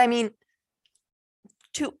 But I mean,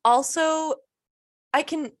 to also, I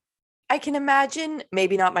can imagine,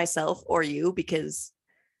 maybe not myself or you, because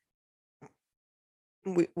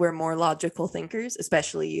we're more logical thinkers,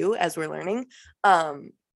 especially you, as we're learning.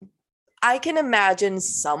 I can imagine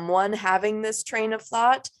someone having this train of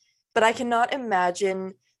thought, but I cannot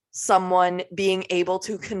imagine someone being able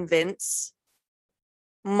to convince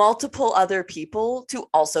multiple other people to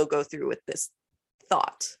also go through with this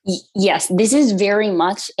thought. Yes, this is very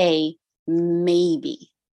much a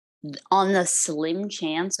maybe. On the slim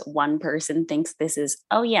chance one person thinks this is,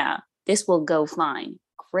 oh yeah, this will go fine.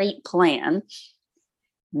 Great plan.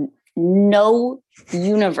 No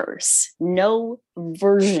universe, no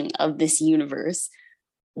version of this universe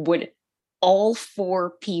would all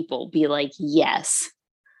four people be like, yes,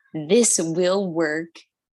 this will work.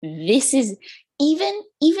 This is even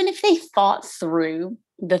if they thought through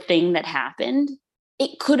the thing that happened,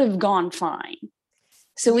 it could have gone fine.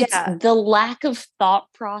 So it's the lack of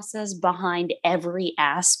thought process behind every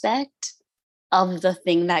aspect of the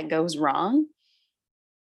thing that goes wrong.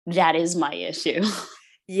 That is my issue.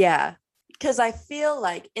 Yeah, because I feel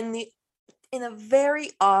like in a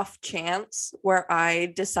very off chance where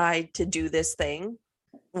I decide to do this thing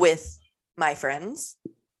with my friends,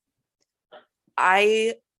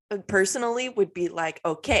 I personally would be like,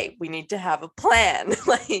 okay, we need to have a plan.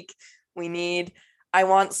 Like I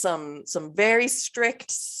want some very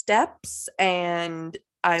strict steps, and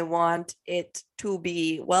I want it to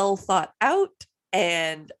be well thought out,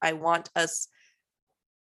 and I want us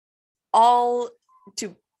all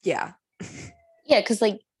to, yeah, because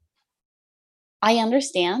like I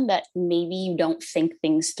understand that maybe you don't think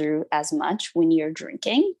things through as much when you're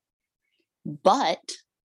drinking, but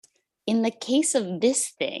in the case of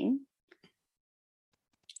this thing,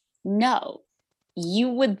 no, you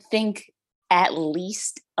would think at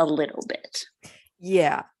least a little bit.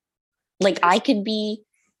 Yeah. Like I could be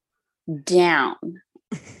down,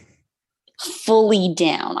 fully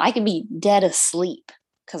down. I could be dead asleep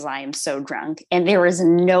because I am so drunk, and there is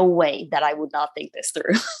no way that I would not think this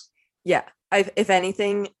through. Yeah. If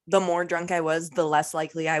anything, the more drunk I was, the less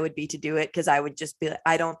likely I would be to do it, because I would just be like,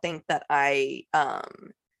 I don't think that I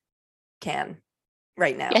can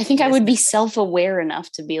right now. I think I would be self-aware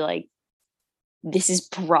enough to be like, this is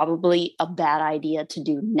probably a bad idea to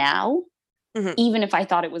do now. Mm-hmm. Even if I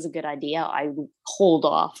thought it was a good idea, I would hold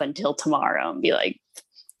off until tomorrow and be like,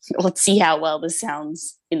 let's see how well this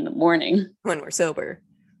sounds in the morning. When we're sober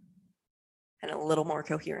and a little more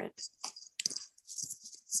coherent.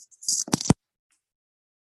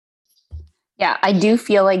 Yeah, I do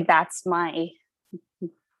feel like that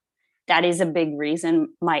is a big reason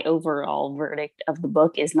my overall verdict of the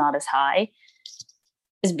book is not as high,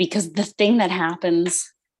 is because the thing that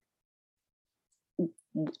happens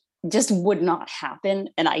just would not happen.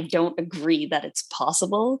 And I don't agree that it's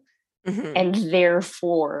possible. Mm-hmm. And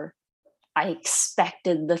therefore, I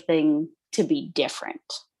expected the thing to be different.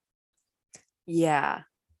 Yeah.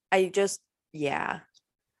 Yeah.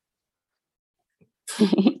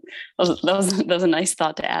 that was a nice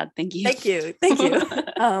thought to add. Thank you. Thank you.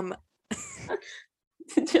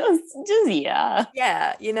 Yeah.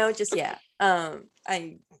 Yeah,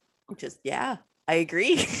 yeah. I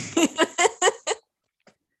agree.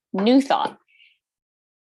 New thought.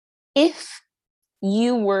 If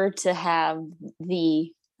you were to have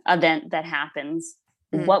the event that happens,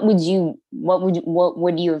 what would you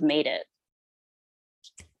have made it?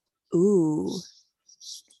 Ooh.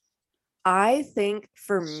 I think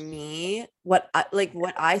for me, what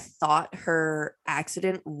I thought her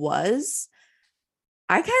accident was,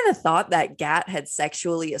 I kind of thought that Gat had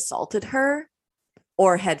sexually assaulted her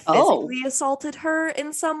or had physically assaulted her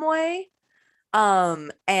in some way.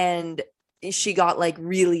 And she got like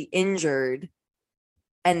really injured,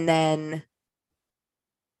 and then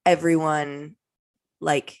everyone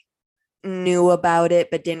like knew about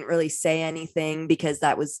it but didn't really say anything, because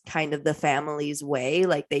that was kind of the family's way.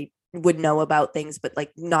 Like they would know about things but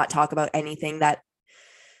like not talk about anything that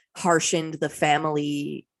harshened the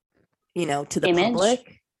family, to the image.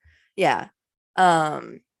 Public. Yeah.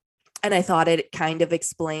 And I thought it kind of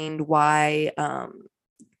explained why,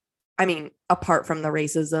 apart from the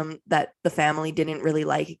racism, that the family didn't really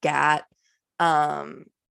like Gat. And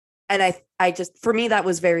I just, for me, that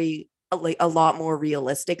was very, like, a lot more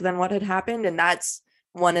realistic than what had happened. And that's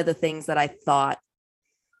one of the things that I thought,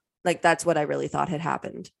 like, that's what I really thought had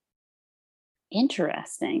happened.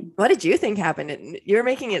 Interesting. What did you think happened? You're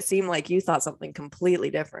making it seem like you thought something completely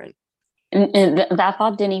different. And that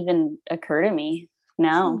thought didn't even occur to me.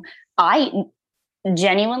 No, I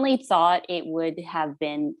genuinely thought it would have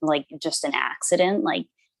been like just an accident. Like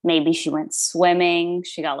maybe she went swimming,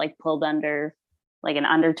 she got like pulled under like an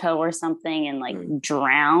undertow or something and like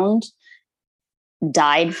drowned,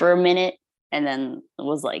 died for a minute, and then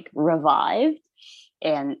was like revived.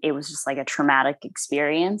 And it was just like a traumatic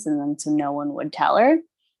experience. And then so no one would tell her.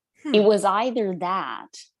 It was either that,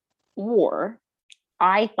 or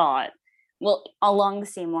I thought, well, along the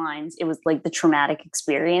same lines, it was like the traumatic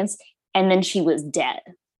experience. And then she was dead.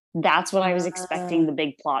 That's what I was expecting the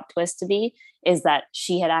big plot twist to be, is that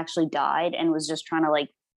she had actually died and was just trying to like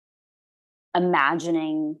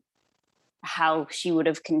imagining how she would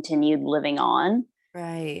have continued living on.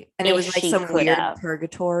 Right. And it was like some weird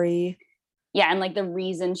purgatory. Yeah, and like the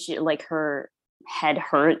reason she like her head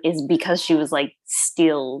hurt is because she was like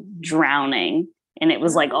still drowning, and it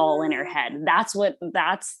was like all in her head. That's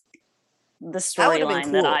the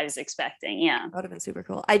storyline that I was expecting. Yeah, that would have been super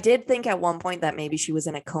cool. I did think at one point that maybe she was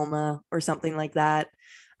in a coma or something like that.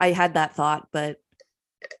 I had that thought, but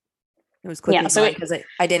it was quickly because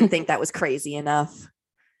I didn't think that was crazy enough.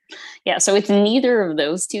 Yeah, so it's neither of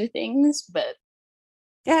those two things, but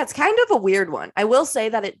yeah, it's kind of a weird one. I will say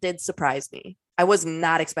that it did surprise me. I was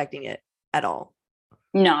not expecting it at all.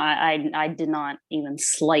 No, I did not even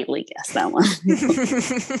slightly guess that one.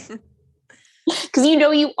 Because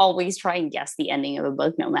you always try and guess the ending of a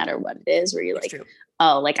book no matter what it is, where you're like,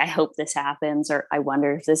 oh, like I hope this happens, or I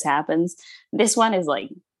wonder if this happens. This one is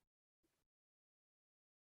like,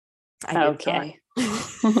 okay.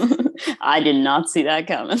 I did not see that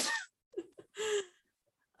coming.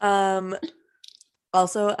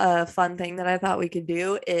 Also, a fun thing that I thought we could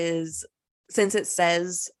do is, since it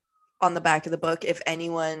says on the back of the book, if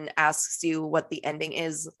anyone asks you what the ending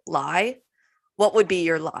is, lie. What would be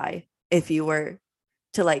your lie if you were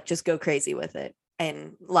to like just go crazy with it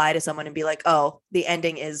and lie to someone and be like, oh, the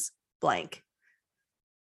ending is blank?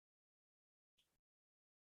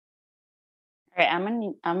 All right,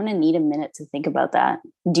 I'm gonna need a minute to think about that.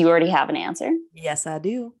 Do you already have an answer? Yes, I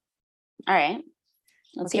do. All right,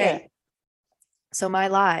 let's hear it. So my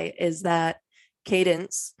lie is that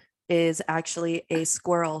Cadence is actually a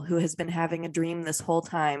squirrel who has been having a dream this whole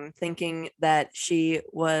time, thinking that she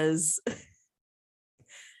was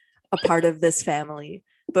a part of this family,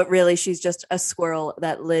 but really she's just a squirrel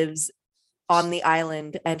that lives on the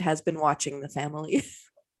island and has been watching the family.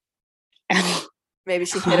 Maybe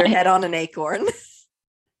she hit her head on an acorn.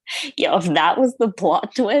 Yeah, if that was the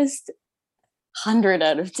plot twist, 100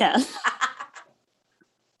 out of 10.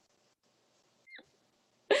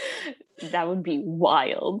 That would be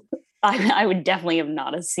wild. I would definitely have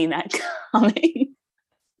not have seen that coming.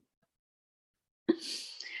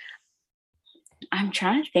 I'm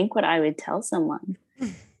trying to think what I would tell someone.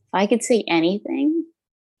 If I could say anything.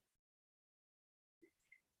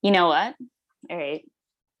 You know what? All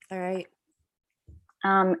right.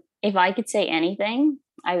 If I could say anything,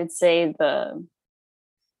 I would say the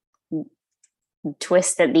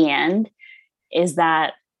twist at the end is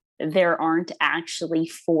that there aren't actually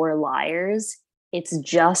 4 liars. It's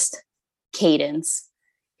just Cadence,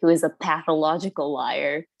 who is a pathological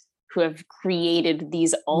liar, who have created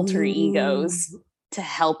these alter egos to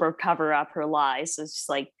help her cover up her lies. So it's just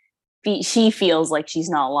like she feels like she's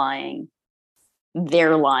not lying.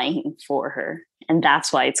 They're lying for her. And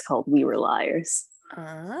that's why it's called We Were Liars.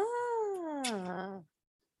 Ah.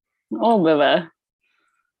 Oh, bit of a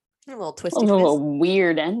little twisty, a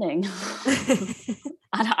weird ending.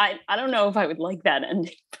 I don't know if I would like that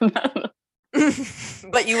ending.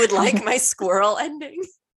 But you would like my squirrel ending?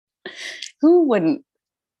 Who wouldn't?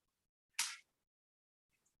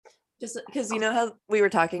 Just because you know how we were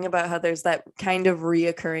talking about how there's that kind of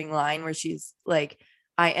reoccurring line where she's like,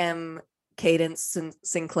 I am Cadence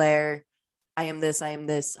Sinclair. I am this, I am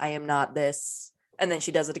this, I am not this. And then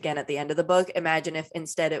she does it again at the end of the book. Imagine if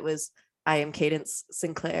instead it was, I am Cadence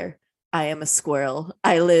Sinclair. I am a squirrel.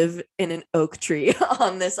 I live in an oak tree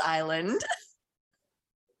on this island.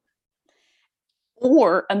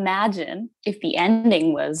 Or imagine if the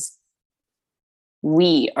ending was,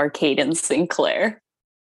 we are Cadence Sinclair.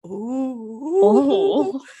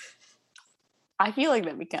 Ooh. I feel like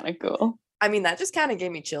that'd be kind of cool. I mean, that just kind of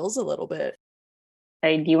gave me chills a little bit.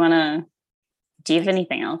 Hey, do you have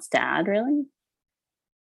anything else to add, really?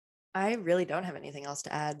 I really don't have anything else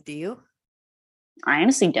to add. Do you? I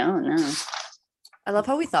honestly don't know. I love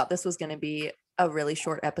how we thought this was going to be a really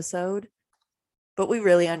short episode, but we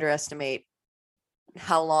really underestimate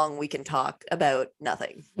how long we can talk about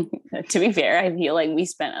nothing. To be fair, I feel like we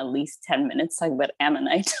spent at least 10 minutes talking about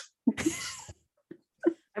Ammonite.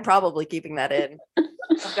 I'm probably keeping that in.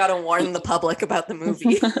 I've got to warn the public about the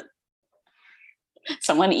movie.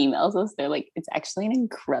 Someone emails us, they're like, it's actually an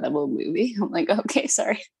incredible movie. I'm like, okay,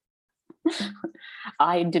 sorry.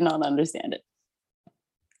 I did not understand it.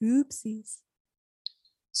 Oopsies.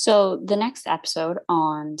 So the next episode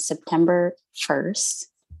on September 1st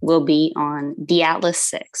will be on The Atlas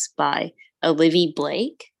Six by Olivia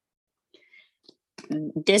Blake.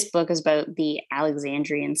 This book is about the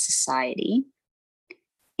Alexandrian society.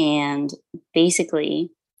 And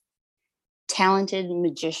basically, talented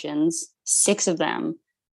magicians, 6 of them,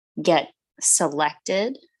 get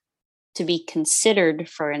selected to be considered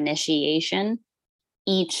for initiation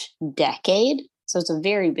each decade. So it's a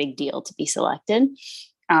very big deal to be selected.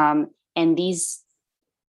 And these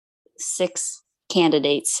 6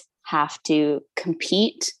 candidates have to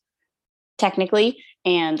compete technically,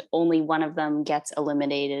 and only one of them gets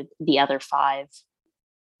eliminated. The other 5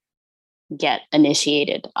 get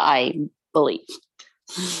initiated, I believe.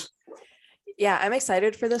 Yeah, I'm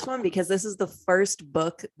excited for this one because this is the first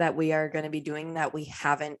book that we are going to be doing that we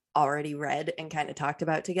haven't already read and kind of talked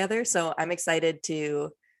about together. So I'm excited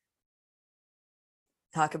to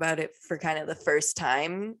talk about it for kind of the first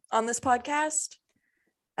time on this podcast,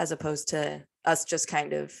 as opposed to us just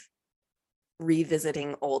kind of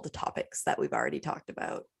revisiting old topics that we've already talked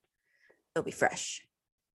about. It'll be fresh.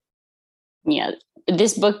 Yeah,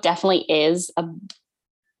 this book definitely is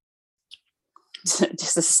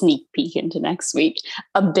just a sneak peek into next week,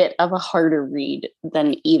 a bit of a harder read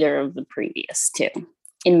than either of the previous 2,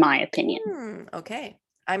 in my opinion. Okay.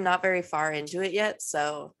 I'm not very far into it yet,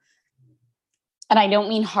 so. And I don't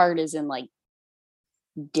mean hard as in like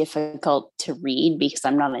difficult to read because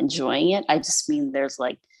I'm not enjoying it. I just mean there's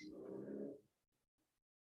like,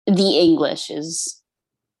 the English is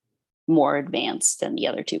more advanced than the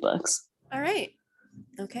other 2 books. All right.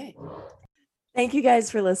 Okay. Thank you guys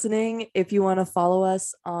for listening. If you want to follow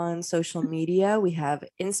us on social media, we have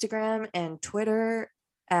Instagram and Twitter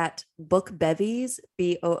at bookbevies,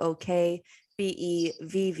 BOOKBEVVIES.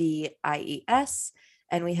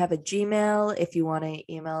 And we have a Gmail. If you want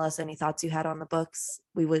to email us any thoughts you had on the books,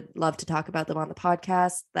 we would love to talk about them on the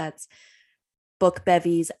podcast. That's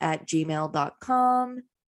bookbevies@gmail.com.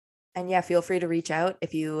 And yeah, feel free to reach out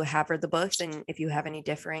if you have read the books and if you have any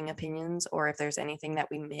differing opinions, or if there's anything that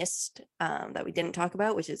we missed that we didn't talk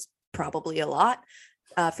about, which is probably a lot.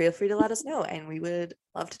 Feel free to let us know, and we would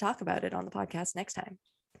love to talk about it on the podcast next time.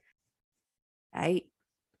 All right.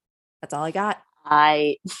 That's all I got.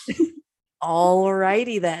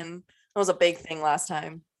 Alrighty then. That was a big thing last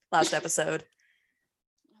episode.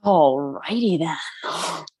 Alrighty then.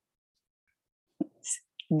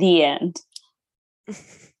 The end.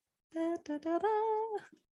 Da, da, da, da.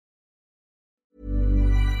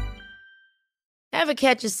 Ever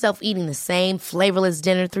catch yourself eating the same flavorless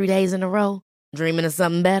dinner 3 days in a row? Dreaming of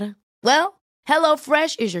something better? Well,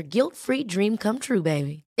 HelloFresh is your guilt-free dream come true,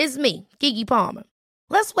 baby. It's me, Keke Palmer.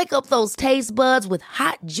 Let's wake up those taste buds with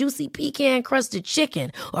hot, juicy pecan-crusted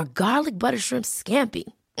chicken or garlic butter shrimp scampi.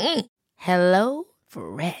 Hello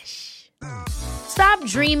Fresh. Stop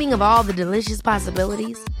dreaming of all the delicious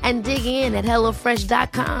possibilities and dig in at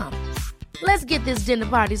HelloFresh.com. Let's get this dinner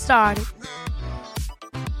party started.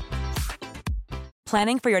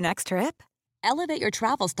 Planning for your next trip? Elevate your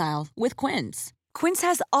travel style with Quince. Quince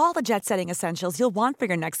has all the jet-setting essentials you'll want for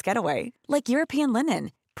your next getaway, like European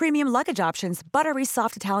linen, premium luggage options, buttery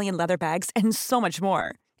soft Italian leather bags, and so much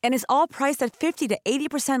more. And is all priced at 50 to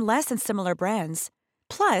 80% less than similar brands.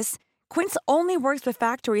 Plus, Quince only works with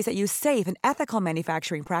factories that use safe and ethical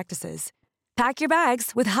manufacturing practices. Pack your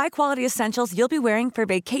bags with high-quality essentials you'll be wearing for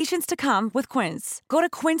vacations to come with Quince. Go to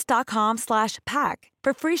quince.com/pack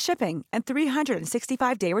for free shipping and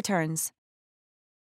 365-day returns.